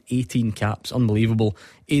 118 caps, unbelievable.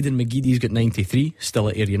 Aidan McGeady's got 93, still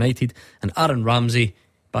at Ayr United, and Aaron Ramsey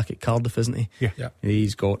back at Cardiff, isn't he? Yeah.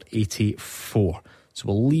 He's got 84. So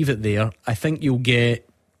we'll leave it there. I think you'll get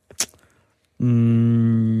 4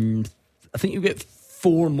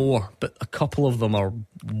 more, but a couple of them are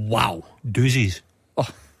wow doozies.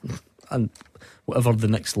 And whatever the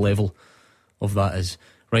next level of that is.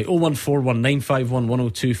 Right, 0141 951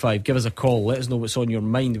 1025. Give us a call. Let us know what's on your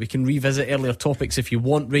mind. We can revisit earlier topics if you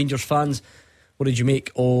want. Rangers fans, what did you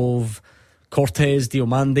make of Cortez,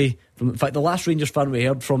 Diomande? In fact, the last Rangers fan we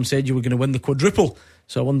heard from said you were going to win the quadruple.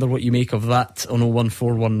 So I wonder what you make of that on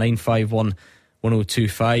 0141 951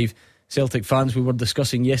 1025. Celtic fans, we were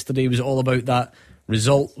discussing yesterday, was all about that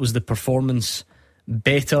result. Was the performance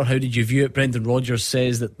better? How did you view it? Brendan Rodgers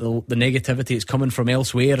says that the negativity is coming from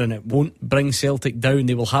elsewhere and it won't bring Celtic down.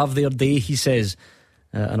 They will have their day, he says.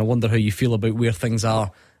 And I wonder how you feel about where things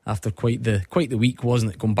are after quite the week,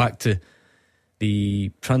 wasn't it? Going back to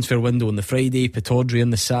the transfer window on the Friday, Pittodrie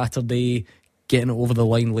on the Saturday, getting it over the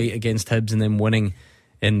line late against Hibs and then winning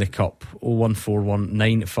in the Cup. 0141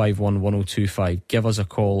 951 1025. Give us a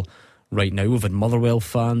call right now. We've had Motherwell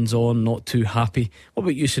fans on, not too happy. What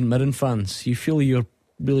about you St Mirren fans? You feel you're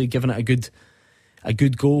really giving it a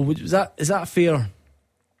good go? Is that fair?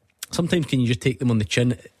 Sometimes can you just take them on the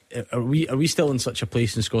chin? Are we still in such a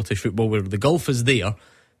place in Scottish football where the gulf is there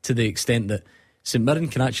to the extent that St Mirren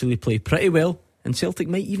can actually play pretty well and Celtic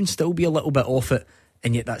might even still be a little bit off it,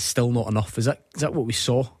 and yet that's still not enough? Is that what we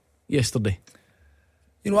saw yesterday?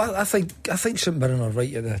 You know, I think St Mirren are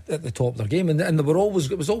right at the top of their game, and it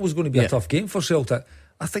was always going to be a tough game for Celtic.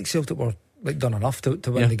 I think Celtic were done enough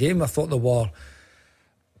to win the game. I thought they were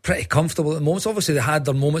pretty comfortable at the moments. Obviously they had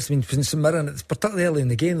their moments. I mean, St Mirren, particularly early in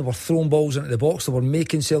the game, they were throwing balls into the box, they were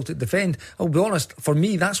making Celtic defend. I'll be honest, for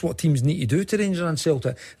me that's what teams need to do to Rangers and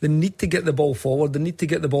Celtic. They need to get the ball forward, they need to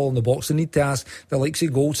get the ball in the box, they need to ask the likes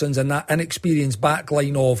of Goldsons and that inexperienced back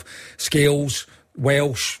line of Scales,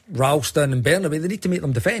 Welsh, Ralston and Bernabei, they need to make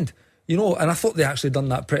them defend. You know, and I thought they actually done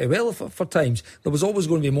that pretty well for times. There was always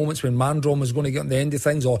going to be moments when Mandron was going to get on the end of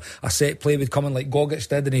things, or a set play would come in like Gogic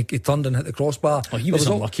did, and he turned and hit the crossbar. Oh, he was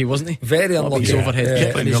unlucky, wasn't he? Very unlucky. His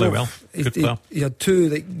overhead playing really well. He had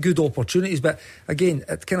two good opportunities, but again,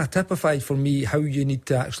 it kind of typified for me how you need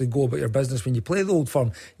to actually go about your business when you play the Old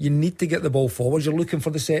Firm. You need to get the ball forward. You're looking for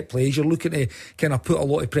the set plays. You're looking to kind of put a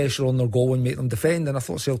lot of pressure on their goal and make them defend. And I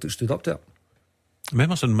thought Celtic stood up to it. I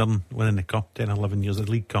remember St Mirren winning the Cup 10 or 11 years, the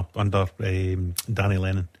League Cup under Danny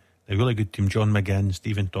Lennon. A really good team. John McGinn,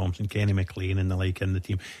 Stephen Thompson, Kenny McLean and the like in the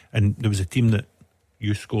team. And there was a team that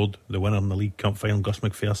you scored the winner in the League Cup final, Gus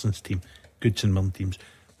McPherson's team. Good St Mirren teams.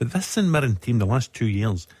 But this St Mirren team the last 2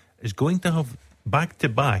 years is going to have back to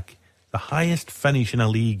back the highest finish in a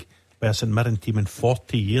league by a St Mirren team in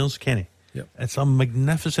 40 years, Kenny. Yep. It's a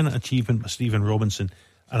magnificent achievement by Stephen Robinson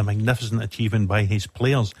and a magnificent achievement by his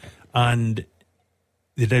players. And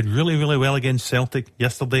they did really, really well against Celtic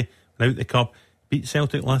yesterday, without the Cup. Beat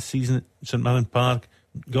Celtic last season at St Mirren Park.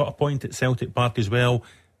 Got a point at Celtic Park as well.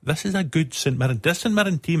 This is a good St Mirren. This St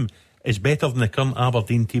Mirren team is better than the current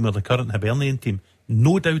Aberdeen team or the current Hibernian team.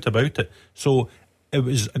 No doubt about it. So it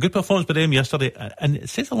was a good performance by them yesterday. And it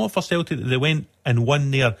says a lot for Celtic that they went and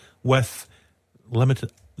won there with a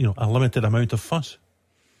limited amount of fuss.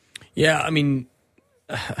 Yeah, I mean,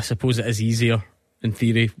 I suppose it is easier in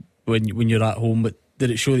theory when you're at home, but did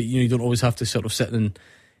it show that you don't always have to sort of sit and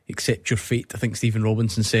accept your fate? I think Stephen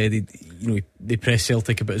Robinson said they press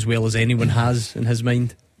Celtic about as well as anyone has in his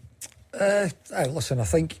mind. Listen, I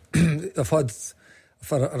think if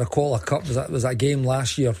I recall a cup, was that game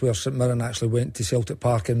last year where St Mirren actually went to Celtic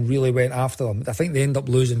Park and really went after them. I think they ended up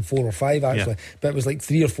losing 4 or 5 actually, but it was like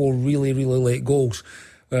 3 or 4 really, really late goals.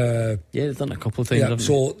 They've done it a couple of times. Yeah,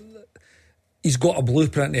 so he's got a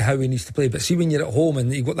blueprint of how he needs to play. But see, when you're at home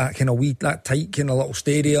and you've got that kind of that tight kind of little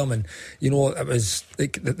stadium, and it was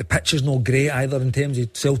like the pitch is not great either in terms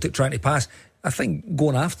of Celtic trying to pass. I think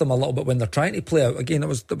going after them a little bit when they're trying to play out. Again, it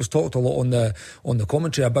was talked a lot on the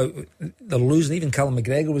commentary about they're losing. Even Callum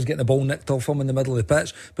McGregor was getting the ball nicked off him in the middle of the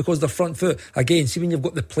pitch because they're front foot. Again, see when you've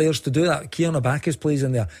got the players to do that. Kieran Abakis plays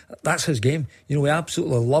in there. That's his game. He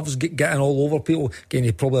absolutely loves getting all over people. Again,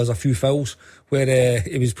 he probably has a few fouls where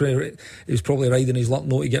he was probably riding his luck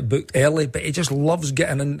not to get booked early, but he just loves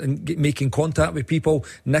getting in and making contact with people,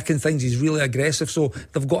 nicking things. He's really aggressive. So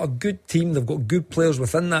they've got a good team. They've got good players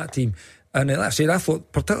within that team. And like I said, I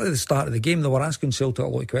thought, particularly at the start of the game, they were asking Celtic a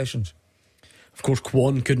lot of questions. Of course,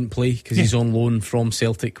 Kwon couldn't play because he's on loan from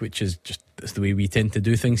Celtic, which is just that's the way we tend to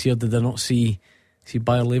do things here. Did I not see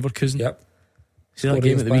Bayer Leverkusen? Yep. See that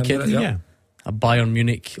game at the weekend? Yeah. A Bayern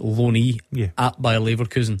Munich loanee at Bayer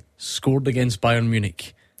Leverkusen scored against Bayern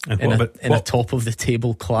Munich in a top of the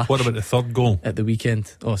table clash. What about the third goal at the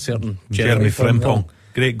weekend? Oh, certain Jeremy Frimpong.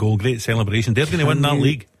 Great goal, great celebration. They're going to win that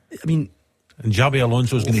league. I mean, and Xabi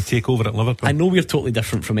Alonso's going to take over at Liverpool. I know we're totally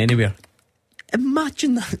different from anywhere.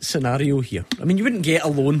 Imagine that scenario here. I mean, you wouldn't get a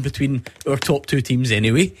loan between our top 2 teams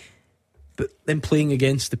anyway, but then playing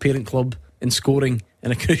against the parent club and scoring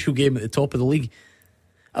in a crucial game at the top of the league.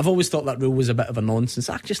 I've always thought that rule was a bit of a nonsense.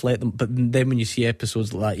 I just let them. But then when you see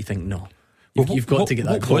episodes like that, you think, no, you've got to get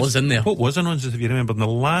that clause in there. What was a nonsense, if you remember, in the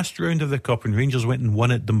last round of the Cup when Rangers went and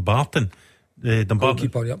won at Dumbarton,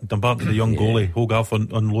 Dumbarton, the young goalie, Hogarth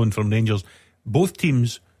on loan from Rangers. Both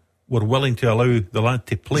teams were willing to allow the lad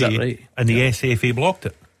to play, right? And the SFA blocked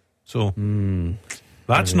it. So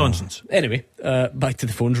that's nonsense. Anyway, back to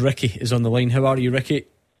the phones. Ricky is on the line. How are you, Ricky?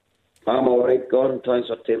 I'm alright, Gordon. Thanks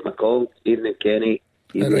for taking my call. Evening, Kenny.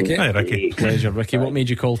 Hi, Ricky. Pleasure, Ricky. What made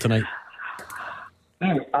you call tonight?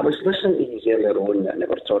 I was listening to you earlier on and they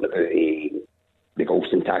were talking about the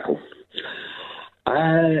Golston tackle.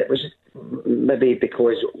 It was maybe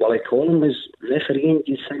because Willie Collin was refereeing,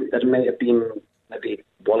 do you think there might have been, maybe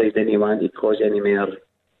Willie didn't want to cause any more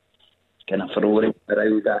kind of furore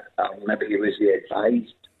around that, or maybe he was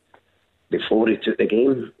advised before he took the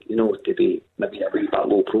game, to be maybe a wee bit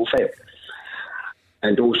low profile.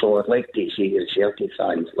 And also, I'd like to say to Celtic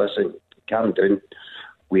fans, listen, calm down,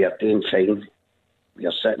 we are doing fine, we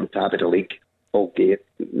are sitting top of the league, okay,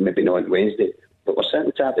 maybe not on Wednesday, but we're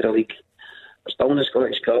sitting top of the league, we're still in the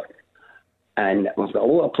Scottish Cup, and we've got a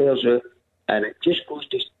lot of players out, and it just goes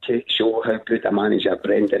to show how good a manager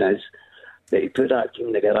Brendan is, that he put that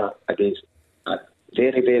team together against a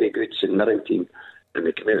very, very good St Mirren team, and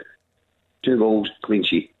they came out 2 goals, clean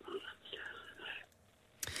sheet.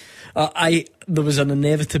 There was an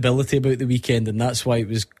inevitability about the weekend, and that's why it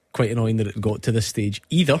was quite annoying that it got to this stage.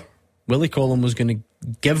 Either Willie Collin was going to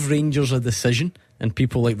give Rangers a decision, and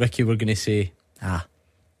people like Ricky were going to say,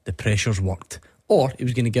 the pressure's worked, or he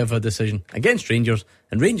was going to give a decision against Rangers,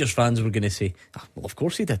 and Rangers fans were going to say, well, of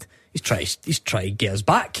course he did. He's tried to get us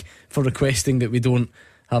back for requesting that we don't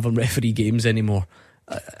have him referee games anymore.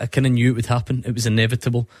 I kind of knew it would happen. It was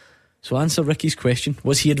inevitable. So answer Ricky's question.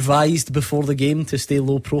 Was he advised before the game to stay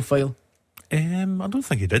low profile? I don't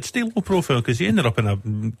think he did stay low profile, because he ended up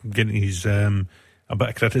getting his a bit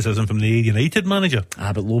of criticism from the Ayr United manager.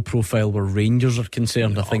 But low profile where Rangers are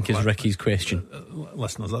concerned, I think, is Ricky's question.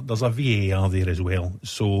 Listen, there's a VAR there as well.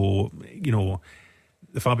 So,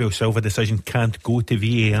 the Fabio Silva decision can't go to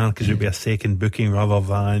VAR because it would be a second booking rather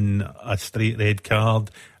than a straight red card.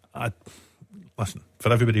 Listen,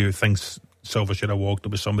 for everybody who thinks Silva should have walked, there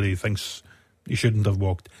was somebody who thinks he shouldn't have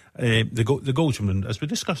walked. The goals from, as we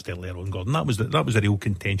discussed earlier on, Gordon, that was a real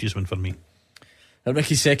contentious one for me.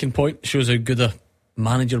 Ricky's second point shows how good a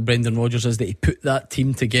manager Brendan Rodgers is, that he put that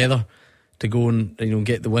team together to go and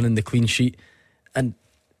get the win and the clean sheet. And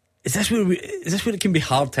is this where it can be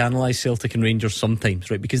hard to analyse Celtic and Rangers sometimes,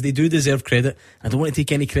 right? Because they do deserve credit. I don't want to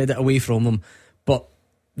take any credit away from them, but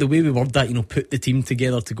the way we word that, put the team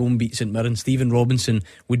together to go and beat St Mirren, Stephen Robinson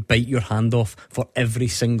would bite your hand off for every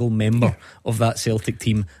single member of that Celtic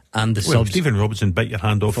team and the subs. Stephen Robinson bite your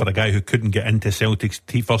hand off for a guy who couldn't get into Celtic's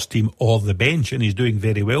first team or the bench, and he's doing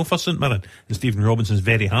very well for St Mirren, and Stephen Robinson's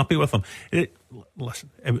very happy with him. Listen,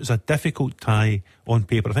 it was a difficult tie on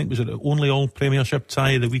paper. I think it was the only all-Premiership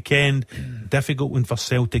tie of the weekend. Difficult one for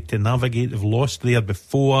Celtic to navigate. They've lost there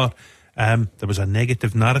before. There was a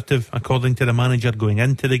negative narrative, according to the manager, going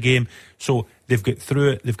into the game. So they've got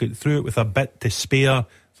through it. They've got through it with a bit to spare.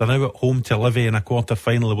 They're now at home to Livy in a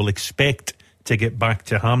quarter-final. They will expect to get back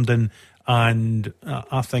to Hampden. And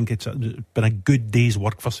I think it's been a good day's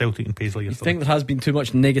work for Celtic and Paisley yesterday. You think there has been too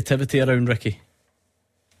much negativity around Ricky?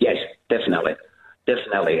 Yes, definitely.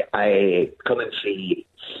 Definitely. I coming from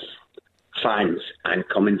fans and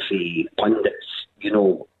coming from pundits,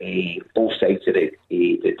 both sides of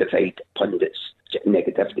the divide, pundits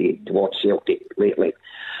negativity towards Celtic lately.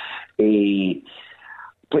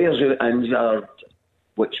 Players who are injured,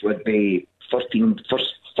 which would be first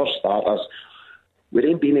starters, we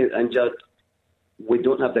ain't been injured. We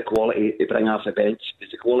don't have the quality to bring off the bench,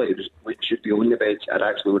 because the quality which should be on the bench are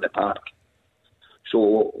actually on the park.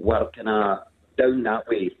 So we're kind of down that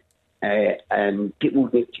way, and people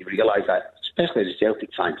need to realise that, especially the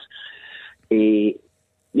Celtic fans. Neil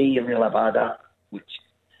Labada, which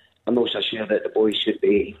I'm not so sure that the boys should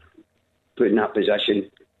be put in that position,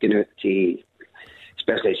 going out to,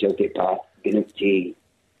 especially Celtic Park, going out to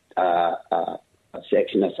a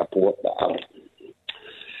section of support that are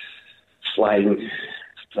flying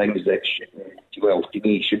things that to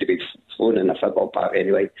me should be flown in a football park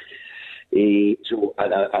anyway. So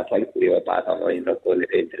I think Neil Labada will end up going at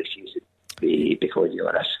the end of the season because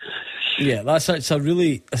of this. Yeah, it's a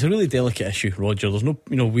really delicate issue, Roger. There's no,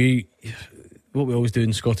 what we always do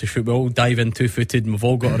in Scottish football, we all dive in two-footed, and we've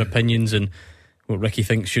all got our opinions, and what Ricky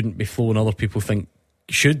thinks shouldn't be flown, other people think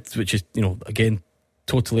should, which is, again,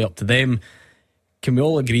 totally up to them. Can we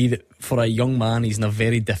all agree that for a young man, he's in a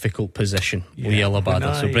very difficult position, Lee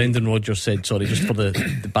Alabada? So Brendan Rodgers said, just for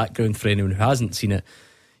the background for anyone who hasn't seen it,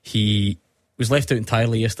 he was left out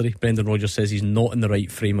entirely yesterday. Brendan Rodgers says he's not in the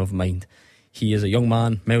right frame of mind. He is a young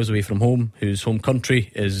man miles away from home, whose home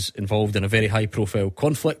country is involved in a very high profile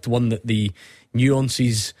conflict, one that the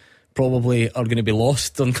nuances probably are going to be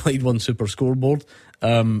lost on Clyde One Superscoreboard,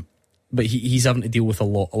 but he's having to deal with a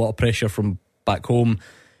lot of pressure from back home.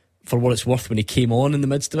 For what it's worth, when he came on in the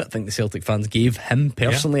midst of it, I think the Celtic fans gave him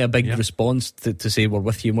personally a big response to say we're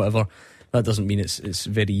with you and whatever. That doesn't mean it's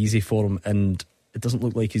very easy for him, and it doesn't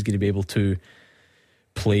look like he's going to be able to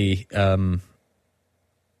play a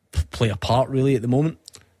part really at the moment.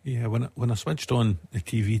 Yeah, when I switched on the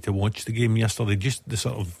TV to watch the game yesterday, just the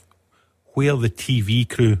sort of where the TV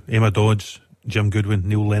crew, Emma Dodds, Jim Goodwin,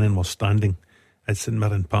 Neil Lennon, were standing at St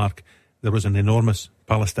Mirren Park, there was an enormous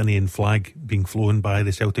Palestinian flag being flown by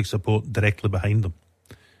the Celtic support directly behind them.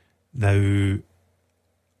 Now,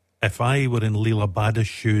 if I were in Leila Bada's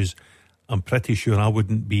shoes, I'm pretty sure I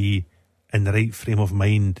wouldn't be in the right frame of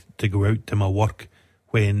mind to go out to my work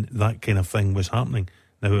when that kind of thing was happening.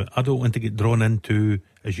 Now, I don't want to get drawn into,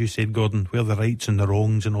 as you said, Gordon, where the rights and the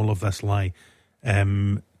wrongs and all of this lie.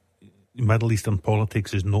 Middle Eastern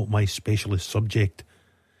politics is not my specialist subject,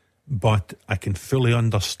 but I can fully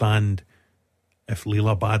understand if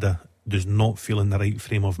Leila Bada does not feel in the right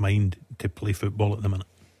frame of mind to play football at the minute.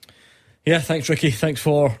 Yeah, thanks Ricky. Thanks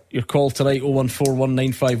for your call tonight.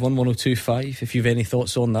 01419511025. If you've any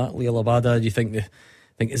thoughts on that, Leila Bada, do you think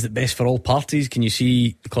is it best for all parties? Can you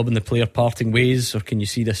see the club and the player parting ways, or can you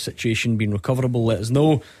see this situation being recoverable? Let us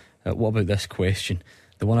know. What about this question?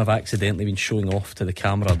 The one I've accidentally been showing off to the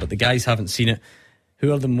camera, but the guys haven't seen it.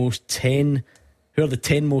 Who are the 10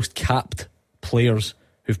 most capped players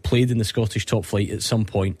who've played in the Scottish top flight at some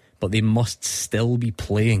point, but they must still be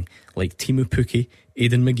playing, like Teemu Pukki,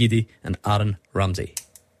 Aidan McGeady and Aaron Ramsey?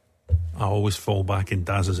 I always fall back in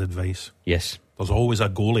Daz's advice. Yes. There's always a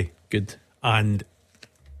goalie. Good. And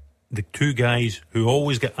the two guys who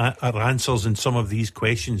always get answers in some of these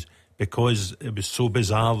questions, because it was so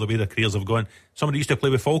bizarre the way their careers have gone. Somebody used to play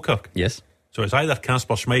with Falkirk. Yes. So it's either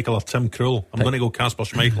Kasper Schmeichel or Tim Krul. I'm going to go Kasper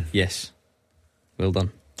Schmeichel. Yes. Well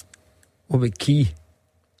done. What about Key?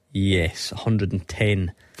 Yes,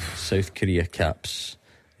 110 South Korea caps.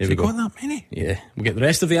 There we go. Got that many? Yeah. We'll get the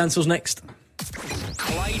rest of the answers next.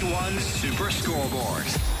 Clyde One Super Scoreboard.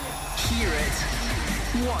 Hear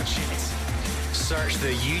it, watch it. Search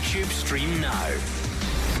the YouTube stream now.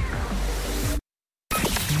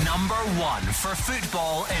 Number one for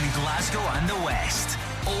football in Glasgow and the West.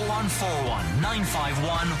 0141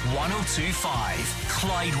 951 1025.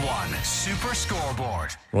 Clyde One Super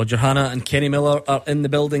Scoreboard. Rodger Hannah and Kenny Miller are in the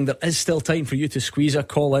building. There is still time for you to squeeze a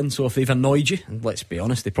call in, so if they've annoyed you, and let's be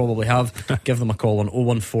honest, they probably have, give them a call on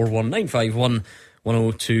 0141 951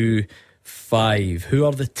 1025. Who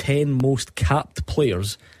are the 10 most capped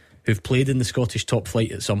players who've played in the Scottish top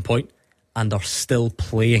flight at some point and are still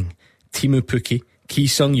playing? Teemu Pukki, Ki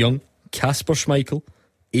Sung Young, Kasper Schmeichel,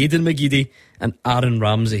 Aidan McGeady and Aaron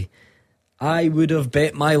Ramsey. I would have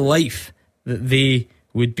bet my life that they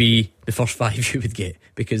would be the first 5 you would get,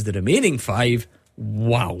 because the remaining 5,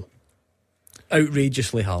 wow,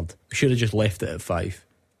 outrageously hard. We should have just left it at 5.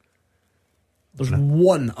 There's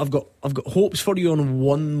one. I've got hopes for you on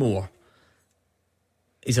one more.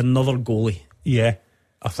 Is another goalie. Yeah,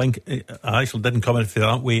 I think I actually didn't come in for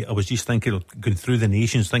that way. I was just thinking of going through the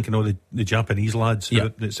nations, thinking of the Japanese lads. Yeah.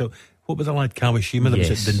 So what was the lad Kawashima that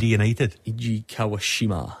was at Dundee United? Eiji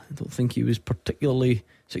Kawashima. I don't think he was particularly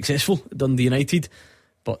successful at Dundee United,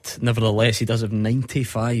 but nevertheless he does have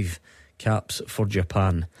 95 caps for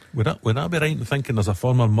Japan. Would I be right in thinking there's a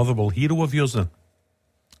former Motherwell hero of yours then?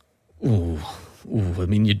 Oh, I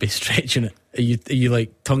mean, you'd be stretching it. Are you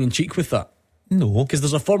like tongue in cheek with that? No, because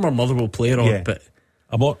there's a former Motherwell player on it, but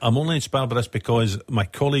I'm only inspired by this because my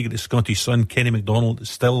colleague at the Scottish Sun, Kenny MacDonald,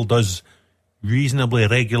 still does reasonably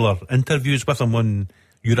regular interviews with him on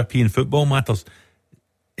European football matters.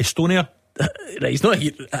 Estonia. Right, he's not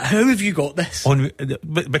here. How have you got this?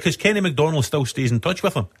 Because Kenny MacDonald still stays in touch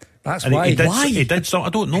with him. That's why. Why? He did something.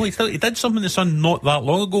 I don't know. He did something in the Sun not that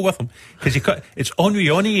long ago with him, because it's Henri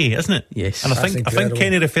Onnier, isn't it? Yes. And I think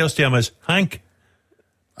Kenny refers to him as Hank.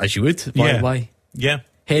 As you would. Why? Yeah.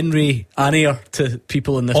 Henry Annier to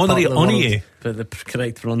people in this part of the Onnier. world. But the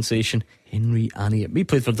correct pronunciation, Henry Annier. He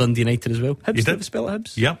played for Dundee United as well. Hibs, you did did spell it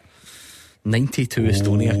Hibs? Yeah. 92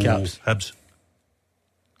 Estonia caps. Hibs.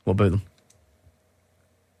 What about them?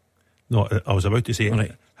 No, I was about to say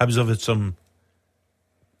right. Hibs have had some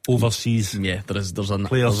overseas. Yeah, there's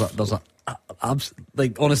players.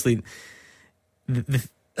 Like honestly,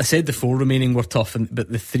 I said the 4 remaining were tough, but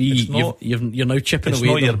the 3 you're now chipping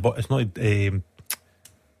away. It's not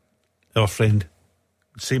our friend,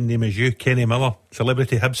 same name as you, Kenny Miller,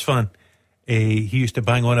 celebrity Hibs fan. He used to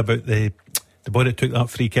bang on about the boy that took that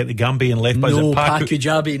free kick to Gambia and left by Paku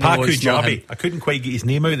Jabi. Paku Jabi. I couldn't quite get his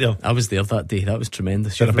name out there. I was there that day. That was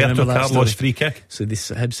tremendous. Roberto Carlos free kick. So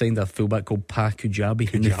this Hibs signed a fullback called Paku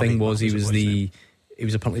Jabi, and the thing was he was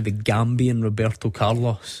apparently the Gambian Roberto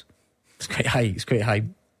Carlos. It's quite high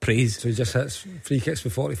praise. So he just hits free kicks for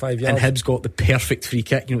 45 yards. And Hibs got the perfect free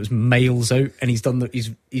kick. It was miles out, and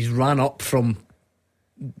he's ran up from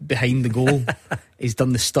behind the goal. He's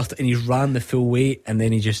done the stut and he's ran the full weight, and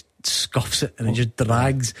then he just scuffs it and it just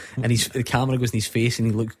drags, and the camera goes in his face and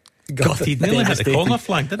he gutted. Nearly hit the corner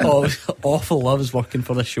flag, didn't it? Oh, it was awful. I was working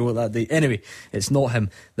for the show that day. Anyway, it's not him.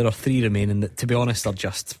 There are 3 remaining that, to be honest, are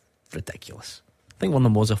just ridiculous. I think one of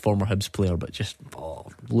them was a former Hibs player, but just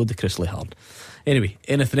ludicrously hard. Anyway,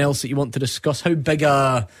 anything else that you want to discuss? How big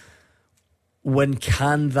a win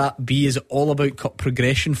can that be? Is it all about cup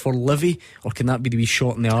progression for Livy, or can that be the wee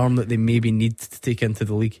shot in the arm that they maybe need to take into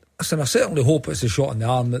the league? Listen, I certainly hope it's a shot in the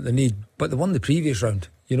arm that they need, but they won the previous round,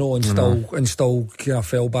 you know, and still kind of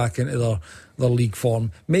fell back into their league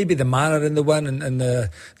form. Maybe the manner in the win and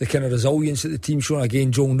the kind of resilience that the team's shown.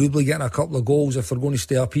 Again, Joel Newbley getting a couple of goals. If they're going to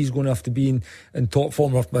stay up, he's going to have to be in top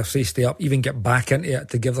form. Or if I say stay up, even get back into it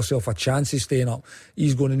to give themselves a chance of staying up,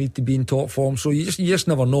 he's going to need to be in top form. So you just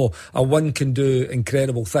never know. A win can do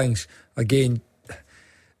incredible things. Again,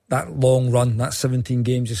 that long run, that 17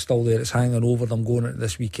 games is still there. It's hanging over them going into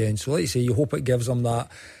this weekend. So like you say, you hope it gives them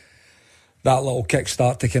that little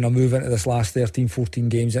kick-start to kind of move into this last 13-14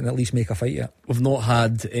 games and at least make a fight of it. We've not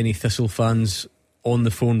had any Thistle fans on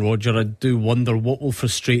the phone, Roger. I do wonder what will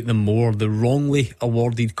frustrate them more, the wrongly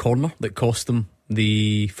awarded corner that cost them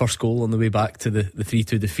the first goal on the way back to the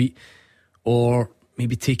 3-2 defeat, or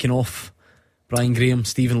maybe taking off Brian Graham,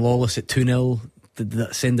 Stephen Lawless at 2-0. Did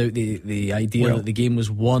that send out the idea that the game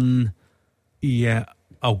was won? Yeah,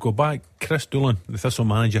 I'll go back. Chris Doolan, the Thistle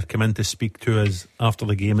manager, came in to speak to us after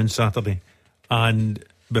the game on Saturday, and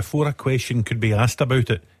before a question could be asked about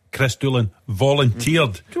it, Chris Doolan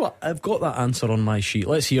volunteered. Do you know what? I've got that answer on my sheet.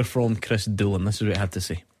 Let's hear from Chris Doolan. This is what he had to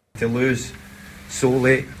say. To lose so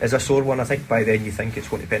late is a sore one. I think by then you think it's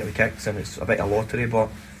going to penalty kicks and it's a bit of a lottery, but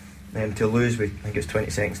to lose with, I think it's 20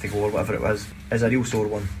 seconds to go or whatever it was, is a real sore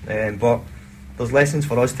one. But there's lessons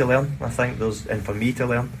for us to learn, I think, and for me to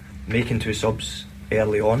learn. Making 2 subs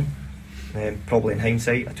early on, probably in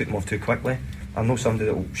hindsight I took them off too quickly. I'm not somebody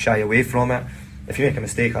that will shy away from it. If you make a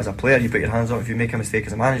mistake as a player, you put your hands up. If you make a mistake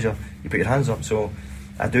as a manager, you put your hands up. So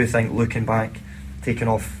I do think, looking back, taking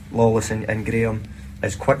off Lawless and Graham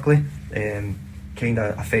as quickly kind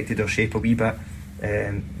of affected their shape a wee bit.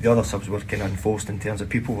 The other subs were kind of enforced in terms of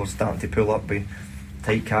people were starting to pull up with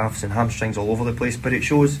tight calves and hamstrings all over the place, but it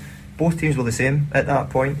shows both teams were the same at that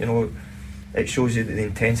point. You know, it shows you that the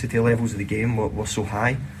intensity levels of the game were so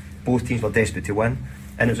high. Both teams were desperate to win,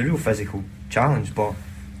 and it was a real physical challenge, but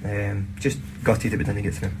just gutted that we didn't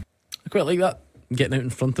get through. I quite like that, getting out in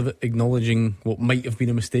front of it, acknowledging what might have been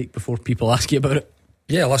a mistake before people ask you about it.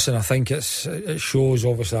 Yeah, listen, I think it shows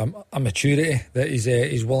obviously a maturity that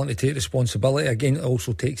he's willing to take responsibility. Again, it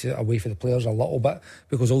also takes it away from the players a little bit,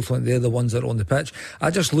 because ultimately they're the ones that are on the pitch.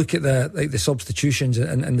 I just look at the substitutions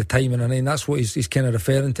and the timing, and that's what he's kind of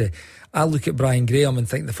referring to. I look at Brian Graham and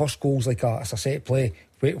think the first goal's like it's a set play.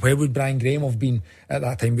 Where would Brian Graham have been at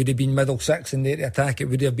that time? Would he have been middle six in there to attack it?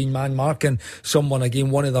 Would he have been man marking someone?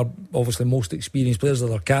 Again, one of their obviously most experienced players,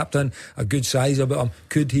 their captain, a good size about him.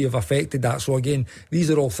 Could he have affected that? So again,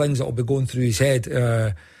 these are all things that will be going through his head,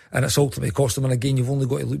 and it's ultimately cost him. And again, you've only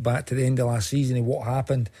got to look back to the end of last season and what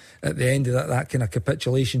happened at the end of that kind of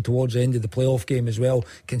capitulation towards the end of the playoff game as well,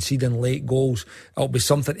 conceding late goals. It'll be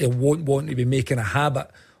something he won't want to be making a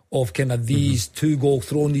habit of, kind of these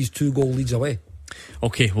throwing these 2-goal leads away.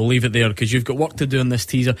 Okay, we'll leave it there because you've got work to do in this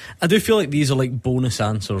teaser. I do feel like these are like bonus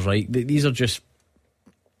answers, right? These are just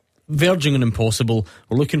verging on impossible.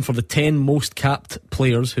 We're looking for the 10 most capped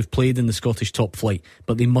players who've played in the Scottish top flight,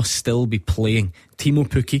 but they must still be playing. Timo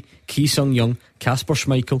Pukki, Ki Sung Young, Kasper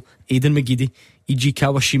Schmeichel, Aidan McGeady, Iji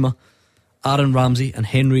Kawashima, Aaron Ramsey and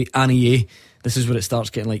Henry Anier. This is where it starts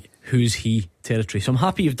getting like who's he territory. So I'm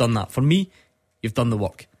happy you've done that. For me, you've done the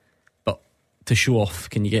work, but to show off,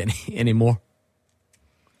 can you get any more?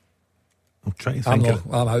 I'm trying to think.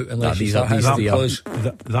 I'm out unless that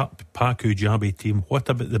Paku Jabi team. What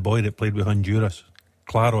about the boy that played with Honduras?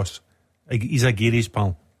 Claros. He's a Gary's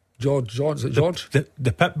pal. George, is it George?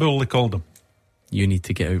 The pit bull, they called him. You need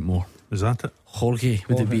to get out more. Is that it? Jorge,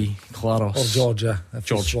 would it be Claros? Or George, yeah.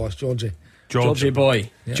 Georgie boy.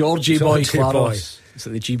 Yeah. Georgie boy Claros. Boy. It's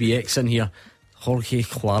like the GBX in here. Jorge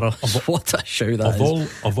Claros. What a show that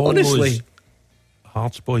is. Of all honestly, those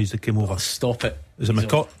Hearts boys that came over. Stop it. Is it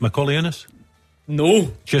Macaulay Innes?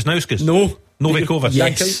 No. Chesnauskas? No. Novikovas?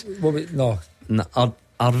 Yes. No.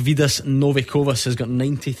 Arvydas Novikovas has got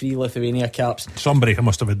 93 Lithuania caps. Somebody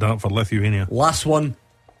must have had that for Lithuania. Last one.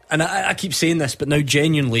 And I keep saying this, but now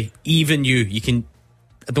genuinely, even you can.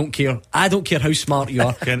 I don't care how smart you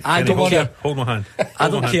are. I don't care. Hold my hand. I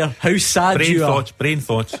don't care how sad you are. Brain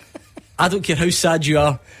thoughts. I don't care how sad you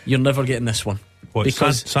are. You're never getting this one. What,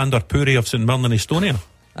 because Sandor Puri of St Mirren in Estonia?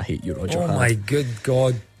 I hate you, Roger. Oh my good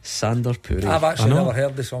God. Sander Puri. I've actually never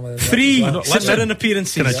heard of some of them. 3 St Mirren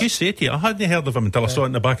appearances. Can I just say to you, I hadn't heard of him until I saw it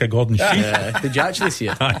in the back of Gordon's sheet. Did you actually see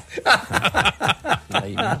it?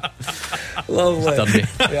 Lovely.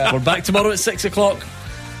 We're back tomorrow at 6 o'clock.